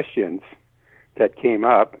 3 questions that came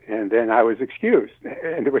up, and then I was excused.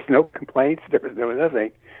 And there was no complaints, there was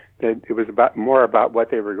nothing. It was more about what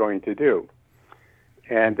they were going to do.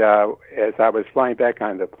 And as I was flying back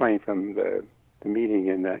on the plane from the meeting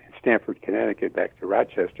in Stamford, Connecticut, back to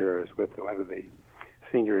Rochester, I was with one of the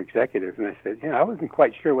senior executives, and I said, I wasn't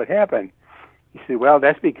quite sure what happened. He said, well,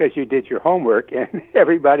 that's because you did your homework, and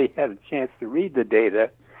everybody had a chance to read the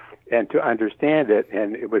data and to understand it,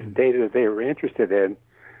 and it was data that they were interested in,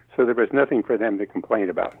 so there was nothing for them to complain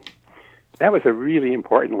about. That was a really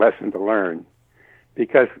important lesson to learn,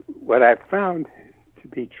 because what I found to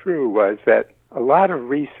be true was that a lot of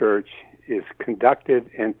research is conducted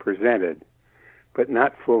and presented, but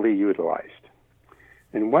not fully utilized.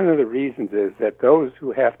 And one of the reasons is that those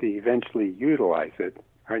who have to eventually utilize it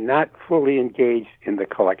are not fully engaged in the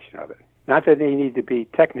collection of it. Not that they need to be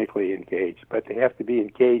technically engaged, but they have to be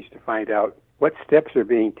engaged to find out what steps are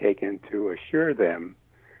being taken to assure them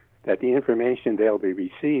that the information they'll be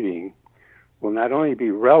receiving will not only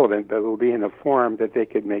be relevant, but will be in a form that they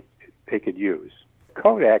could use.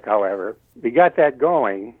 Kodak, however, we got that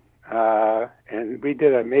going, and we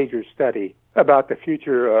did a major study about the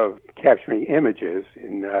future of capturing images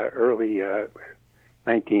in early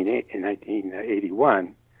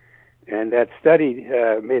 1981. And that study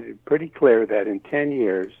made it pretty clear that in 10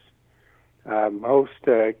 years, most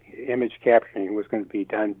image capturing was going to be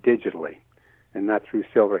done digitally and not through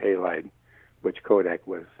silver halide, which Kodak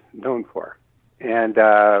was known for. And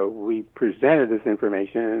we presented this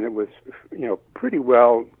information, and it was, pretty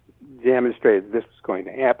well demonstrated this was going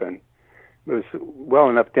to happen. It was well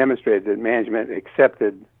enough demonstrated that management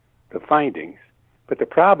accepted the findings. But the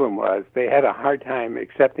problem was they had a hard time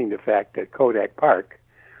accepting the fact that Kodak Park,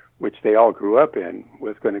 which they all grew up in,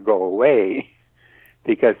 was going to go away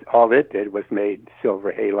because all it did was made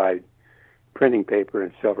silver halide printing paper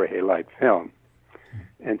and silver halide film.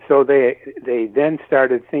 And so they then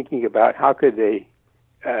started thinking about how could they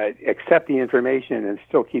accept the information and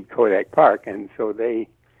still keep Kodak Park. And so they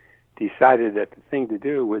decided that the thing to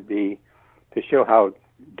do would be to show how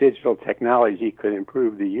digital technology could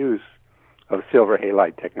improve the use of silver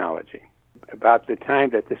halide technology. About the time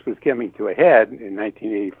that this was coming to a head in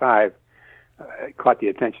 1985, it caught the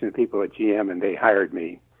attention of people at GM, and they hired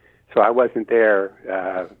me. So I wasn't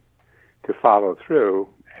there to follow through,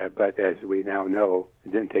 but as we now know,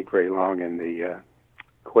 it didn't take very long, and the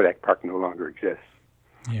Kodak Park no longer exists.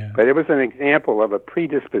 Yeah. But it was an example of a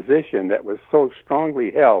predisposition that was so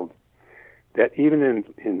strongly held that even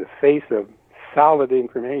in the face of solid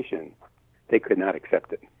information, they could not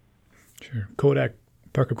accept it. Sure. Kodak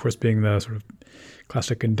Park, of course, being the sort of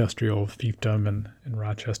classic industrial fiefdom in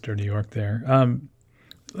Rochester, New York there.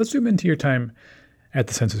 Let's zoom into your time at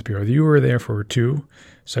the Census Bureau. You were there for two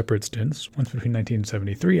separate stints, once between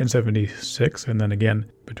 1973 and 76, and then again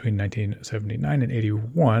between 1979 and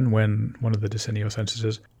 81, when one of the decennial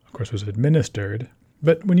censuses, of course, was administered.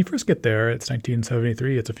 But when you first get there, it's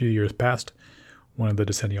 1973. It's a few years past one of the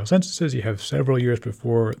decennial censuses. You have several years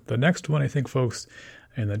before the next one. I think folks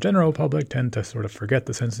in the general public tend to sort of forget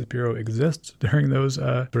the Census Bureau exists during those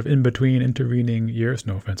sort of in-between intervening years.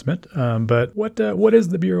 No offense meant. But what is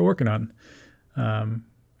the Bureau working on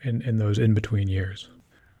in those in-between years?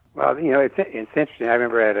 Well, it's interesting. I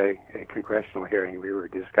remember at a congressional hearing, we were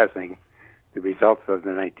discussing the results of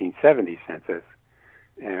the 1970 census,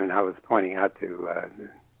 and I was pointing out to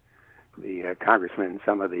the congressman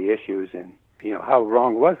some of the issues and, how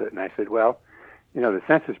wrong was it? And I said, well, the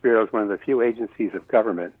Census Bureau is one of the few agencies of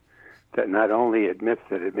government that not only admits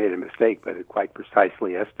that it made a mistake, but it quite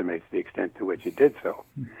precisely estimates the extent to which it did so.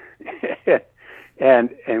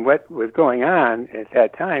 And what was going on at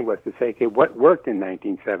that time was to say, okay, what worked in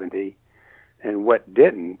 1970 and what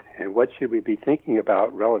didn't, and what should we be thinking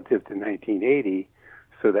about relative to 1980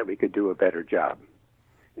 so that we could do a better job?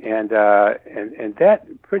 And that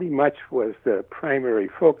pretty much was the primary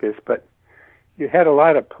focus, but you had a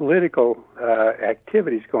lot of political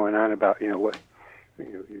activities going on about, what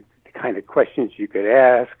the kind of questions you could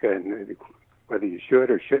ask and whether you should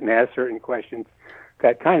or shouldn't ask certain questions,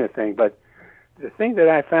 that kind of thing. But the thing that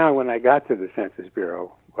I found when I got to the Census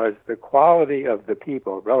Bureau was the quality of the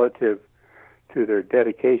people relative to their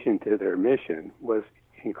dedication to their mission was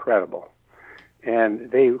incredible. And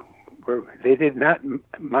they did not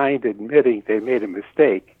mind admitting they made a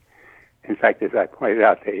mistake. In fact, as I pointed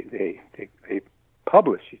out, they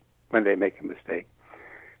publish when they make a mistake.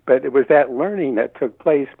 But it was that learning that took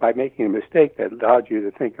place by making a mistake that allowed you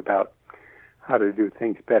to think about how to do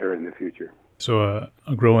things better in the future. So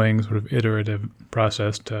a growing sort of iterative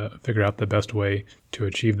process to figure out the best way to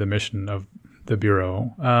achieve the mission of the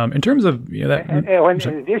Bureau. In terms of that, and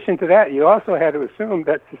in addition to that, you also had to assume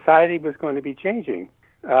that society was going to be changing,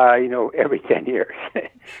 every 10 years,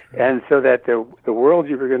 and so that the world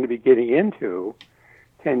you were going to be getting into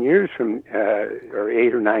 10 years from, or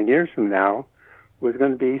 8 or 9 years from now, was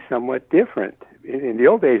going to be somewhat different. In the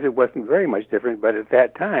old days, it wasn't very much different, but at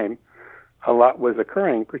that time, a lot was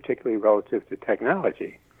occurring, particularly relative to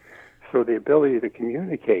technology. So the ability to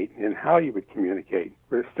communicate and how you would communicate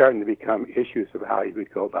were starting to become issues of how you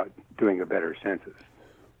would go about doing a better census.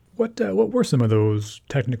 What were some of those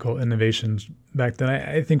technical innovations back then?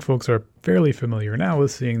 I think folks are fairly familiar now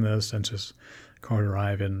with seeing the census card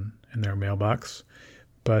arrive in their mailbox.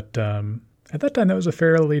 But at that time, that was a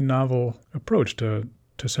fairly novel approach to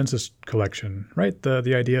census collection, right?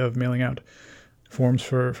 The idea of mailing out forms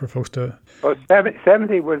for folks to... Well,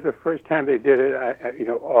 70 was the first time they did it,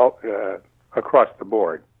 all across the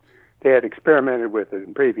board. They had experimented with it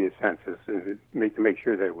in previous census to make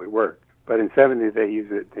sure that it would work. But in 70, they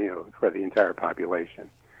used it, for the entire population.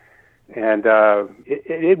 And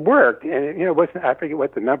it worked. And, it wasn't, I forget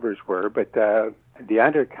what the numbers were, but the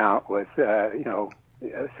undercount was,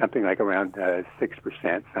 something like around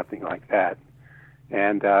 6%, something like that.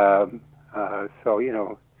 And so,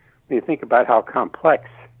 when you think about how complex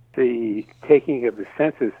the taking of the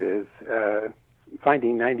census is,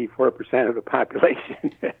 finding 94% of the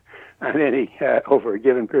population on any over a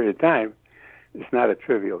given period of time is not a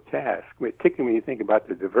trivial task, particularly when you think about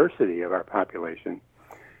the diversity of our population.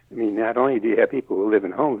 I mean, not only do you have people who live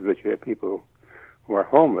in homes, but you have people who are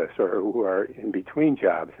homeless or who are in between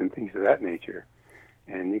jobs and things of that nature.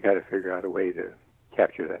 And you got to figure out a way to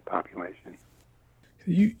capture that population.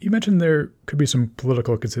 You mentioned there could be some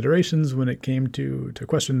political considerations when it came to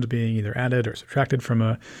questions being either added or subtracted from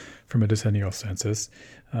a decennial census.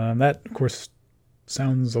 That, of course,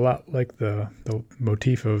 sounds a lot like the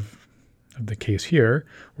motif of the case here,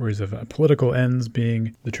 whereas of political ends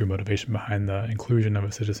being the true motivation behind the inclusion of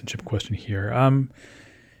a citizenship question here.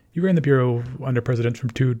 You ran the Bureau under presidents from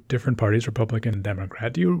two different parties, Republican and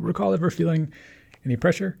Democrat. Do you recall ever feeling any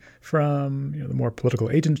pressure from the more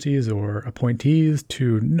political agencies or appointees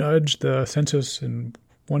to nudge the census in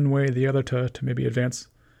one way or the other to maybe advance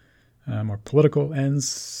more political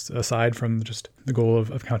ends aside from just the goal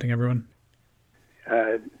of counting everyone?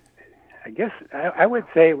 I guess I would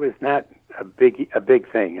say it was not a big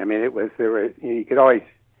thing. I mean, you could always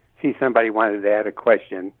see somebody wanted to add a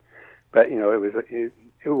question, but it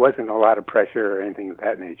wasn't a lot of pressure or anything of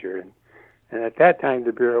that nature. And at that time,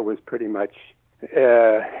 the Bureau was pretty much,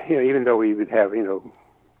 even though we would have,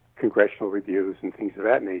 congressional reviews and things of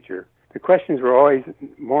that nature. The questions were always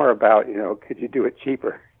more about, could you do it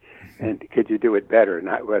cheaper? And could you do it better?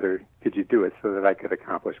 Not whether could you do it so that I could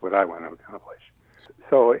accomplish what I want to accomplish.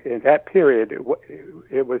 So in that period,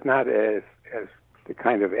 it was not as the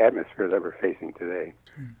kind of atmosphere that we're facing today.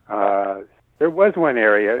 There was one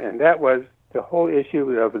area, and that was the whole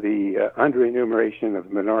issue of the underenumeration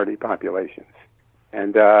of minority populations.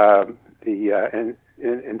 And that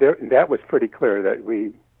was pretty clear that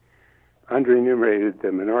we underenumerated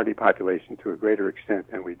the minority population to a greater extent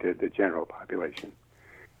than we did the general population.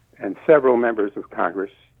 And several members of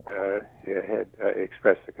Congress had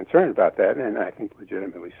expressed a concern about that, and I think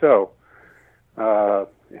legitimately so.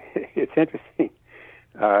 It's interesting.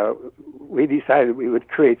 We decided we would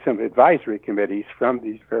create some advisory committees from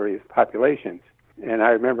these various populations. And I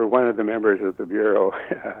remember one of the members of the Bureau,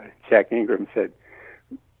 Jack Ingram, said,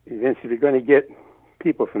 Vince, if you're going to get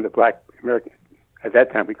people from the Black American, at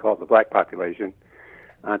that time we called the Black population,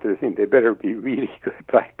 onto the thing, they better be really good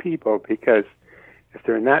Black people, because if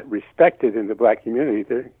they're not respected in the Black community,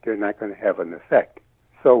 they're not going to have an effect.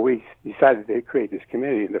 So we decided to create this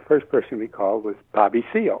committee, and the first person we called was Bobby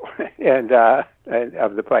Seale, and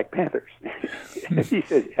of the Black Panthers. And he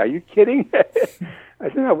said, "Are you kidding?" I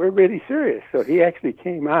said, "No, we're really serious." So he actually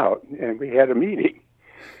came out, and we had a meeting.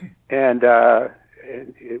 And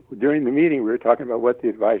during the meeting, we were talking about what the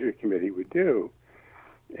advisory committee would do,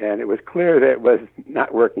 and it was clear that it was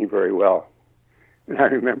not working very well. And I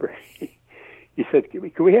remember he said,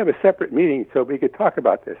 "Could we have a separate meeting so we could talk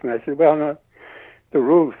about this?" And I said, "Well, no. The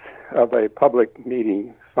rules of a public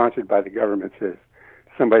meeting sponsored by the government says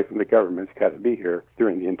somebody from the government's got to be here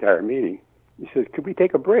during the entire meeting." He says, "Could we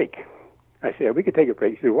take a break?" I said, "We could take a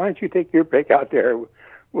break." He said, "Why don't you take your break out there?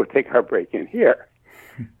 We'll take our break in here."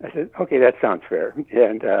 I said, "Okay, that sounds fair."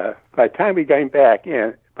 And by the time we came back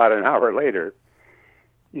in, about an hour later,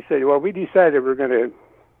 he said, "Well, we decided we're going to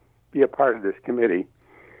be a part of this committee,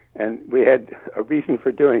 and we had a reason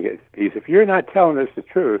for doing it. Because if you're not telling us the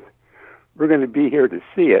truth, we're going to be here to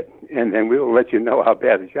see it, and then we'll let you know how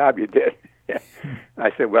bad a job you did." I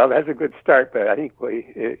said, "Well, that's a good start, but I think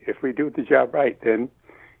if we do the job right, then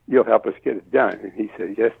you'll help us get it done." And he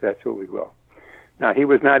said, "Yes, that's what we will." Now, he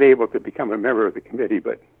was not able to become a member of the committee,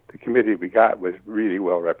 but the committee we got was really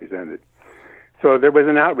well represented. So there was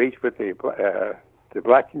an outreach with the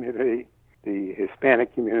Black community, the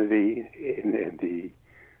Hispanic community, and the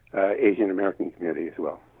Asian American community as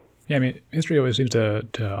well. Yeah, I mean, history always seems to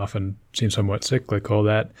often seem somewhat cyclical.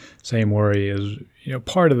 That same worry is,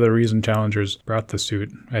 part of the reason challengers brought the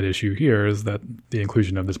suit at issue here is that the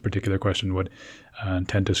inclusion of this particular question would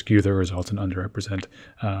tend to skew the results and underrepresent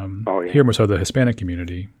here more so the Hispanic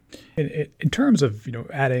community. In terms of,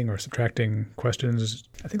 adding or subtracting questions,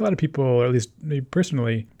 I think a lot of people, or at least me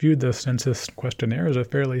personally, viewed the census questionnaire as a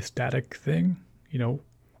fairly static thing,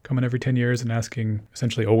 coming every 10 years and asking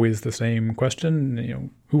essentially always the same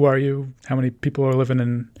question, who are you, how many people are living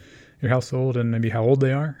in your household, and maybe how old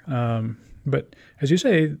they are. But as you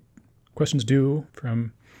say, questions do,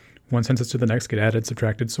 from one census to the next, get added,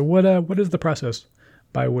 subtracted. So what is the process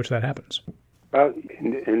by which that happens? Well,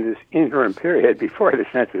 in this interim period before the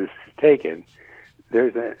census is taken,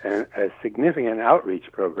 there's a significant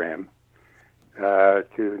outreach program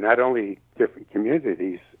to not only different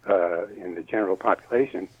communities in the general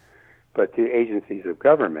population, but to agencies of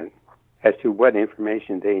government as to what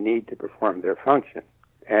information they need to perform their function.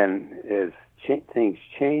 And as things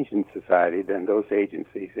change in society, then those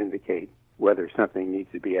agencies indicate whether something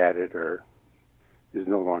needs to be added or is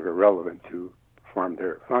no longer relevant to perform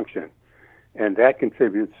their function. And that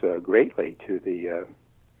contributes greatly to the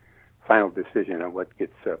final decision on what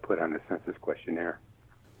gets put on the census questionnaire.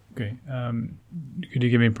 Okay. Could you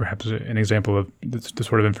give me perhaps an example of the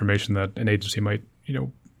sort of information that an agency might,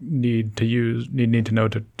 need to know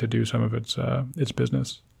to do some of its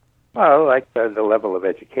business? Well, like the level of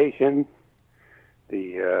education,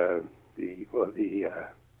 the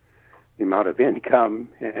amount of income,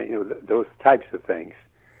 those types of things,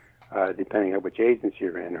 depending on which agency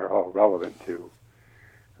you're in, are all relevant to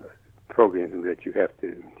programs that you have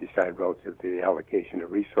to decide relative to the allocation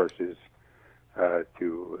of resources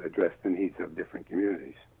to address the needs of different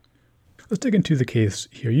communities. Let's dig into the case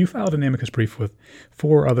here. You filed an amicus brief with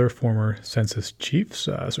 4 other former census chiefs,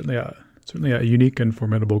 certainly a unique and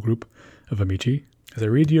formidable group of amici. As I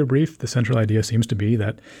read your brief, the central idea seems to be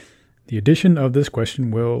that the addition of this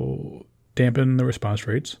question will dampen the response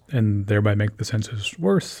rates and thereby make the census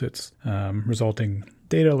worse. It's resulting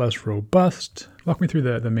data less robust. Walk me through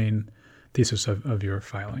the main thesis of your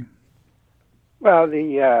filing. Well,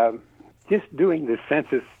 just doing the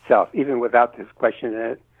census itself, even without this question in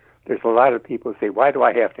it, there's a lot of people who say, why do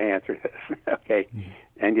I have to answer this? Okay.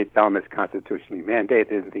 And you tell them it's constitutionally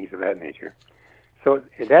mandated and things of that nature. So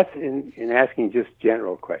that's in asking just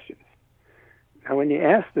general questions. Now, when you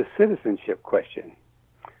ask the citizenship question,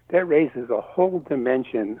 that raises a whole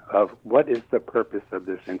dimension of what is the purpose of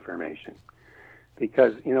this information.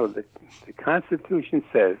 Because, the Constitution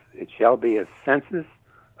says it shall be a census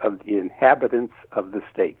of the inhabitants of the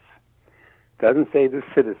states. It doesn't say the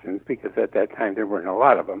citizens, because at that time there weren't a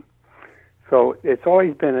lot of them. So it's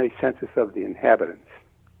always been a census of the inhabitants.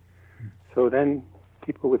 So then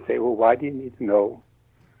people would say, well, why do you need to know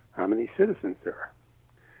how many citizens there are?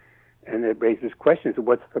 And it raises questions of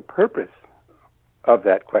what's the purpose of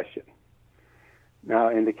that question. Now,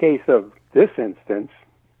 in the case of this instance,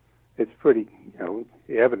 it's pretty,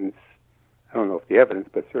 the evidence, I don't know if the evidence,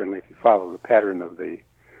 but certainly if you follow the pattern of the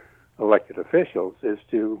elected officials, is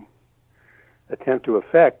to attempt to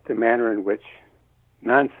affect the manner in which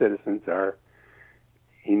non-citizens are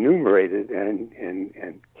enumerated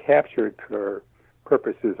and captured for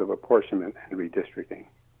purposes of apportionment and redistricting.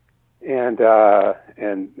 And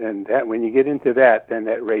that when you get into that, then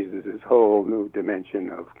that raises this whole new dimension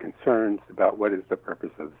of concerns about what is the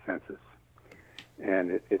purpose of the census.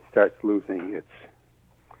 And it starts losing its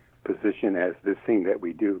position as this thing that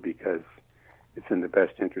we do because it's in the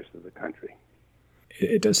best interest of the country.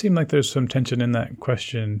 It does seem like there's some tension in that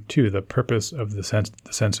question, too, the purpose of the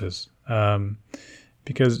census.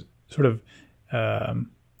 Because sort of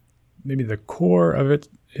maybe the core of it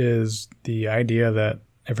is the idea that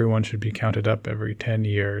everyone should be counted up every 10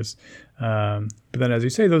 years. But then, as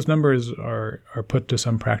you say, those numbers are put to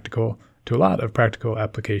a lot of practical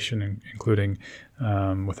application, including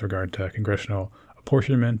with regard to congressional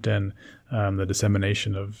apportionment and the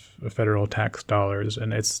dissemination of federal tax dollars.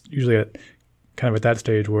 And it's usually at that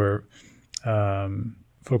stage where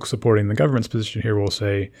folks supporting the government's position here will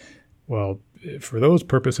say, well, for those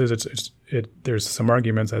purposes, there's some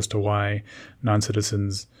arguments as to why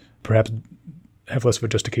non-citizens perhaps have less of a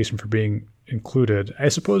justification for being included. I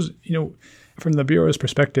suppose, from the Bureau's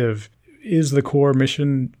perspective, is the core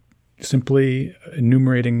mission simply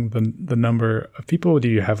enumerating the number of people? Do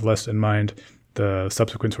you have less in mind the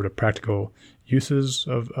subsequent sort of practical uses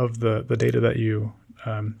of the data that you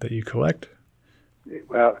collect?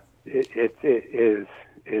 Well, it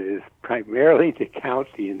is primarily to count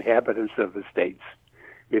the inhabitants of the states.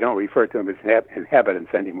 We don't refer to them as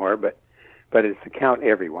inhabitants anymore, but it's to count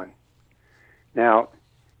everyone. Now,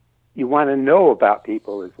 you want to know about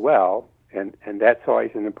people as well, and that's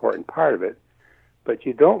always an important part of it, but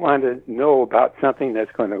you don't want to know about something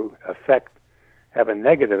that's going to have a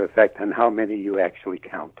negative effect on how many you actually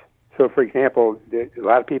count. So, for example, a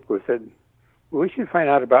lot of people have said, well, we should find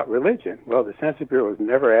out about religion. Well, the Census Bureau has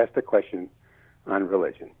never asked a question on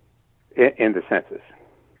religion in the census,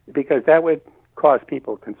 because that would cause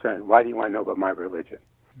people concern. Why do you want to know about my religion?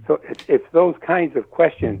 So it's those kinds of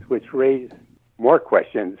questions which raise more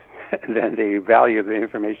questions than the value of the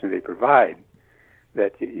information they provide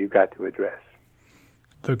that you got to address.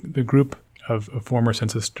 The group of former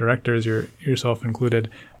census directors, yourself included,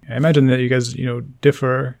 I imagine that you guys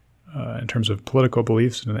differ in terms of political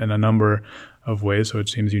beliefs in a number of ways. So it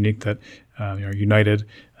seems unique that you're united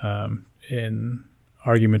in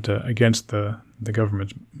argument against the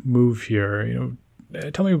government's move here.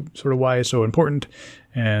 Tell me sort of why it's so important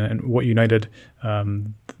and what united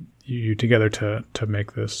you together to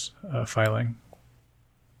make this filing.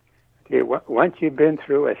 Okay, once you've been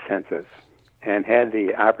through a census and had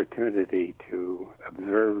the opportunity to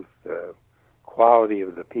observe the quality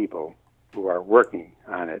of the people who are working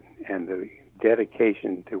on it and the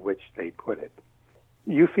dedication to which they put it,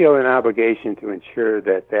 you feel an obligation to ensure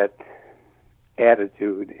that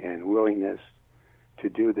attitude and willingness to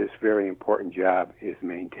do this very important job is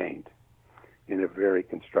maintained in a very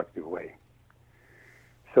constructive way.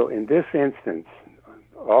 So in this instance,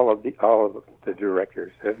 all of the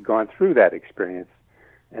directors have gone through that experience,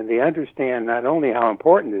 and they understand not only how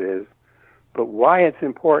important it is, but why it's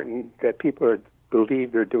important that people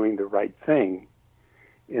believe they're doing the right thing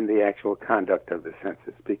in the actual conduct of the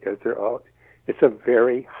census, because it's a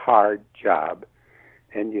very hard job,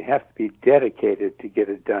 and you have to be dedicated to get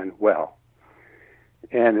it done well.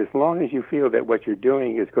 And as long as you feel that what you're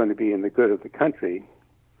doing is going to be in the good of the country,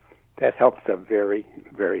 that helps a very,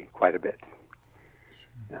 very quite a bit.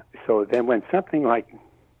 So then when something like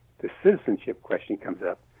the citizenship question comes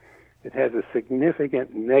up, it has a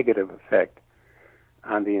significant negative effect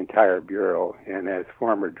on the entire Bureau. And as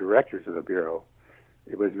former directors of the Bureau,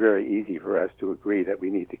 it was very easy for us to agree that we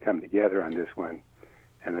need to come together on this one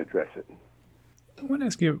and address it. I want to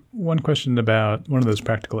ask you one question about one of those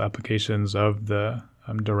practical applications of the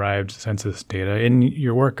derived census data. In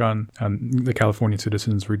your work on the California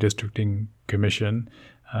Citizens Redistricting Commission,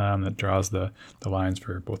 that draws the lines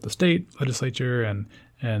for both the state legislature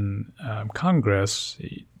and Congress,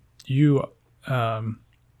 you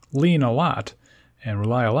lean a lot and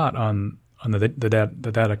rely a lot on the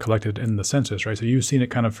data collected in the census, right? So you've seen it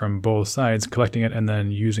kind of from both sides, collecting it and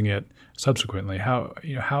then using it subsequently. How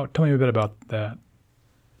tell me a bit about that.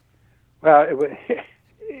 Well,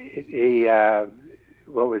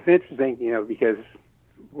 what was interesting, because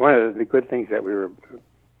one of the good things that we were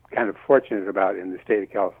kind of fortunate about in the state of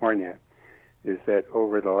California is that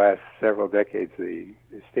over the last several decades, the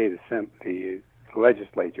state assembly, the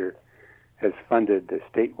legislature, has funded the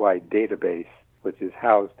statewide database, which is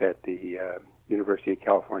housed at the University of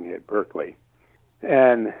California at Berkeley.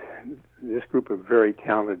 And this group of very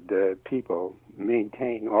talented people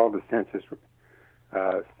maintain all the census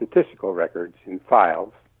statistical records in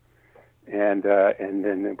files, and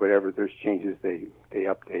then whatever there's changes, they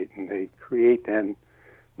update, and they create then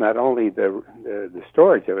not only the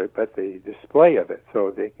storage of it, but the display of it, so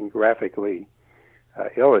they can graphically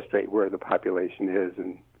illustrate where the population is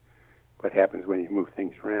and what happens when you move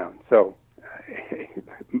things around. So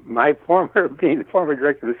being the former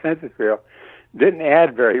director of the Census Bureau, didn't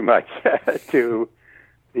add very much to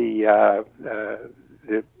the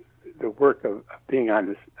work of being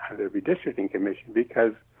on the redistricting commission,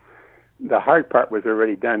 because the hard part was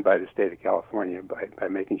already done by the state of California by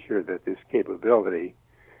making sure that this capability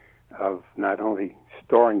of not only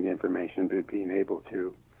storing the information but being able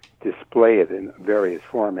to display it in various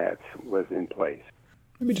formats was in place.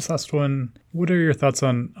 Maybe just last one. What are your thoughts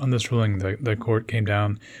on this ruling? The court came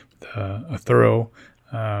down with a thorough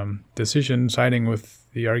decision, siding with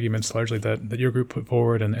the arguments largely that your group put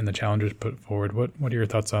forward and the challengers put forward. What are your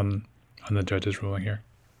thoughts on the judge's ruling here?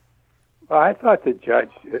 Well, I thought the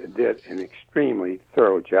judge did an extremely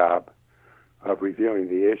thorough job of reviewing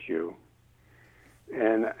the issue,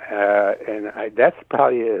 and that's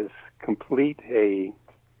probably as complete a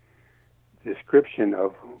description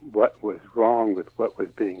of what was wrong with what was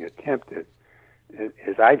being attempted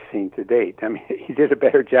as I've seen to date. I mean, he did a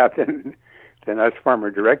better job than us former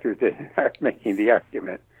directors did making the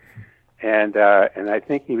argument, and I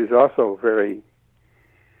think he was also very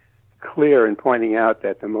clear in pointing out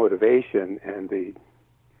that the motivation and the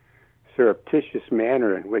surreptitious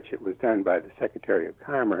manner in which it was done by the Secretary of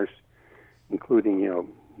Commerce,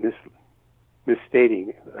 including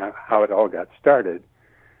misstating how it all got started,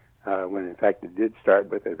 when in fact it did start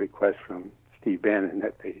with a request from Steve Bannon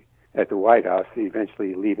at the White House,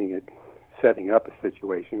 eventually setting up a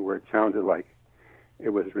situation where it sounded like it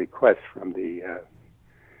was a request from the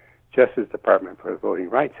Justice Department for the Voting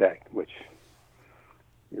Rights Act, which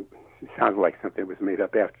it sounded like something was made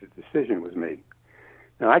up after the decision was made.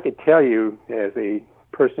 Now, I could tell you, as a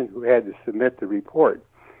person who had to submit the report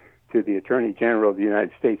to the Attorney General of the United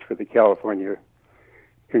States for the California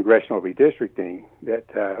Congressional Redistricting,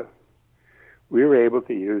 that we were able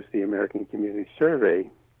to use the American Community Survey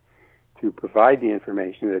to provide the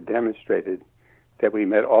information that demonstrated that we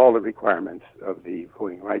met all the requirements of the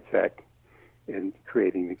Voting Rights Act in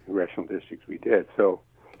creating the congressional districts we did. So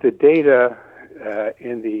the data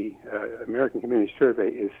in the American Community Survey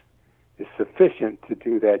is sufficient to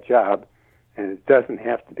do that job, and it doesn't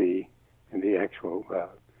have to be in the actual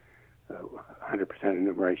 100%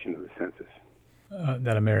 enumeration of the census.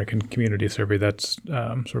 That American Community Survey, that's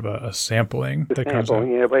sort of a sampling. But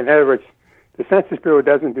in other words, the Census Bureau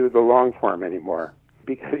doesn't do the long form anymore,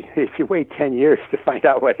 because if you wait 10 years to find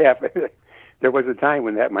out what happened, there was a time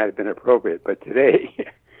when that might have been appropriate, but today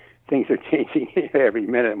things are changing every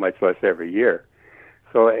minute, much less every year.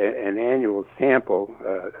 So an annual sample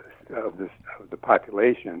of the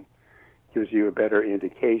population gives you a better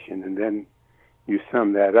indication, and then you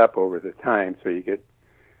sum that up over the time, so you get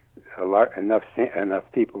enough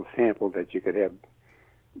people sampled that you could have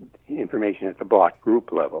information at the block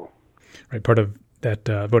group level. Right, part of that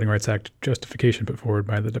Voting Rights Act justification put forward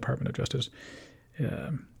by the Department of Justice.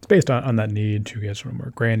 It's based on that need to get sort of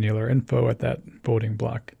more granular info at that voting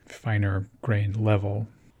block, finer grained level.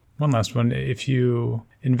 One last one. If you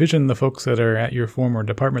envision the folks that are at your former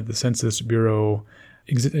department, the Census Bureau,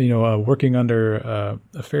 working under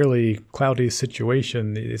a fairly cloudy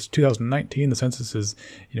situation. It's 2019. The census is,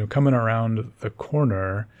 coming around the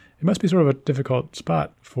corner. It must be sort of a difficult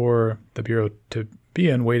spot for the Bureau to be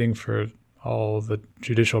in, waiting for all the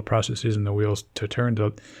judicial processes and the wheels to turn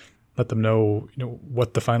to let them know,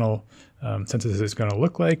 what the final census is going to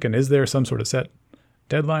look like. And is there some sort of set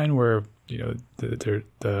deadline where,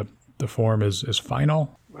 the form is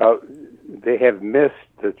final? Well, they have missed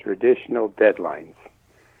the traditional deadlines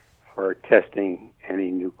for testing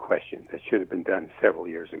any new question. That should have been done several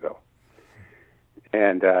years ago.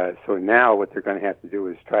 And so now what they're going to have to do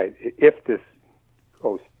is try, if this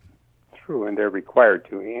goes through and they're required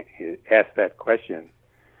to ask that question,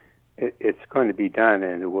 it's going to be done,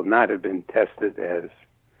 and it will not have been tested as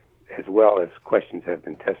well as questions have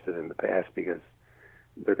been tested in the past, because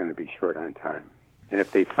they're going to be short on time. And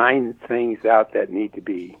if they find things out that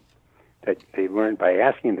they learned by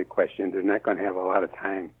asking the question, they're not going to have a lot of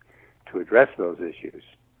time to address those issues.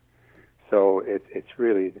 So it's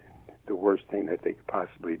really the worst thing that they could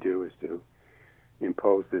possibly do is to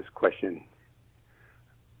impose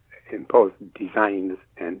designing this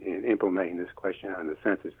and implementing this question on the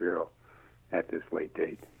Census Bureau at this late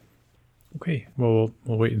date. Okay, well,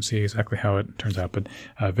 we'll wait and see exactly how it turns out. But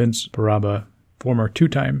Vince Baraba, former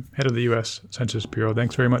two-time head of the U.S. Census Bureau,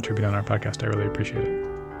 thanks very much for being on our podcast. I really appreciate it.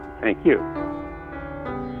 Thank you.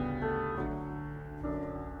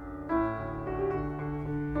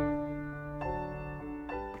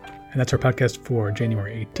 And that's our podcast for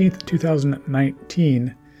January 18th,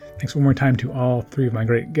 2019. Thanks one more time to all three of my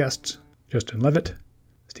great guests, Justin Levitt,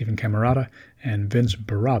 Stephen Camarata, and Vince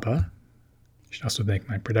Baraba. I should also thank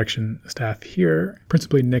my production staff here,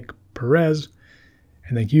 principally Nick Perez.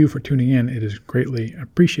 And thank you for tuning in. It is greatly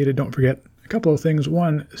appreciated. Don't forget a couple of things.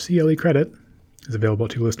 One, CLE credit is available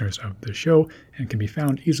to listeners of the show and can be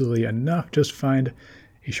found easily enough. Just find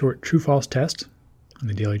a short true-false test on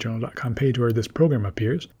the dailyjournal.com page where this program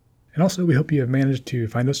appears. And also, we hope you have managed to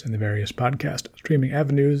find us in the various podcast streaming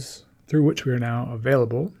avenues through which we are now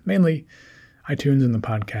available, mainly iTunes and the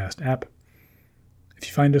podcast app. If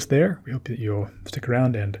you find us there, we hope that you'll stick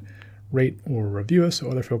around and rate or review us so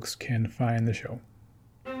other folks can find the show.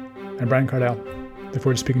 I'm Brian Cardell. Look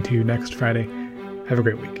forward to speaking to you next Friday. Have a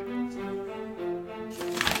great week.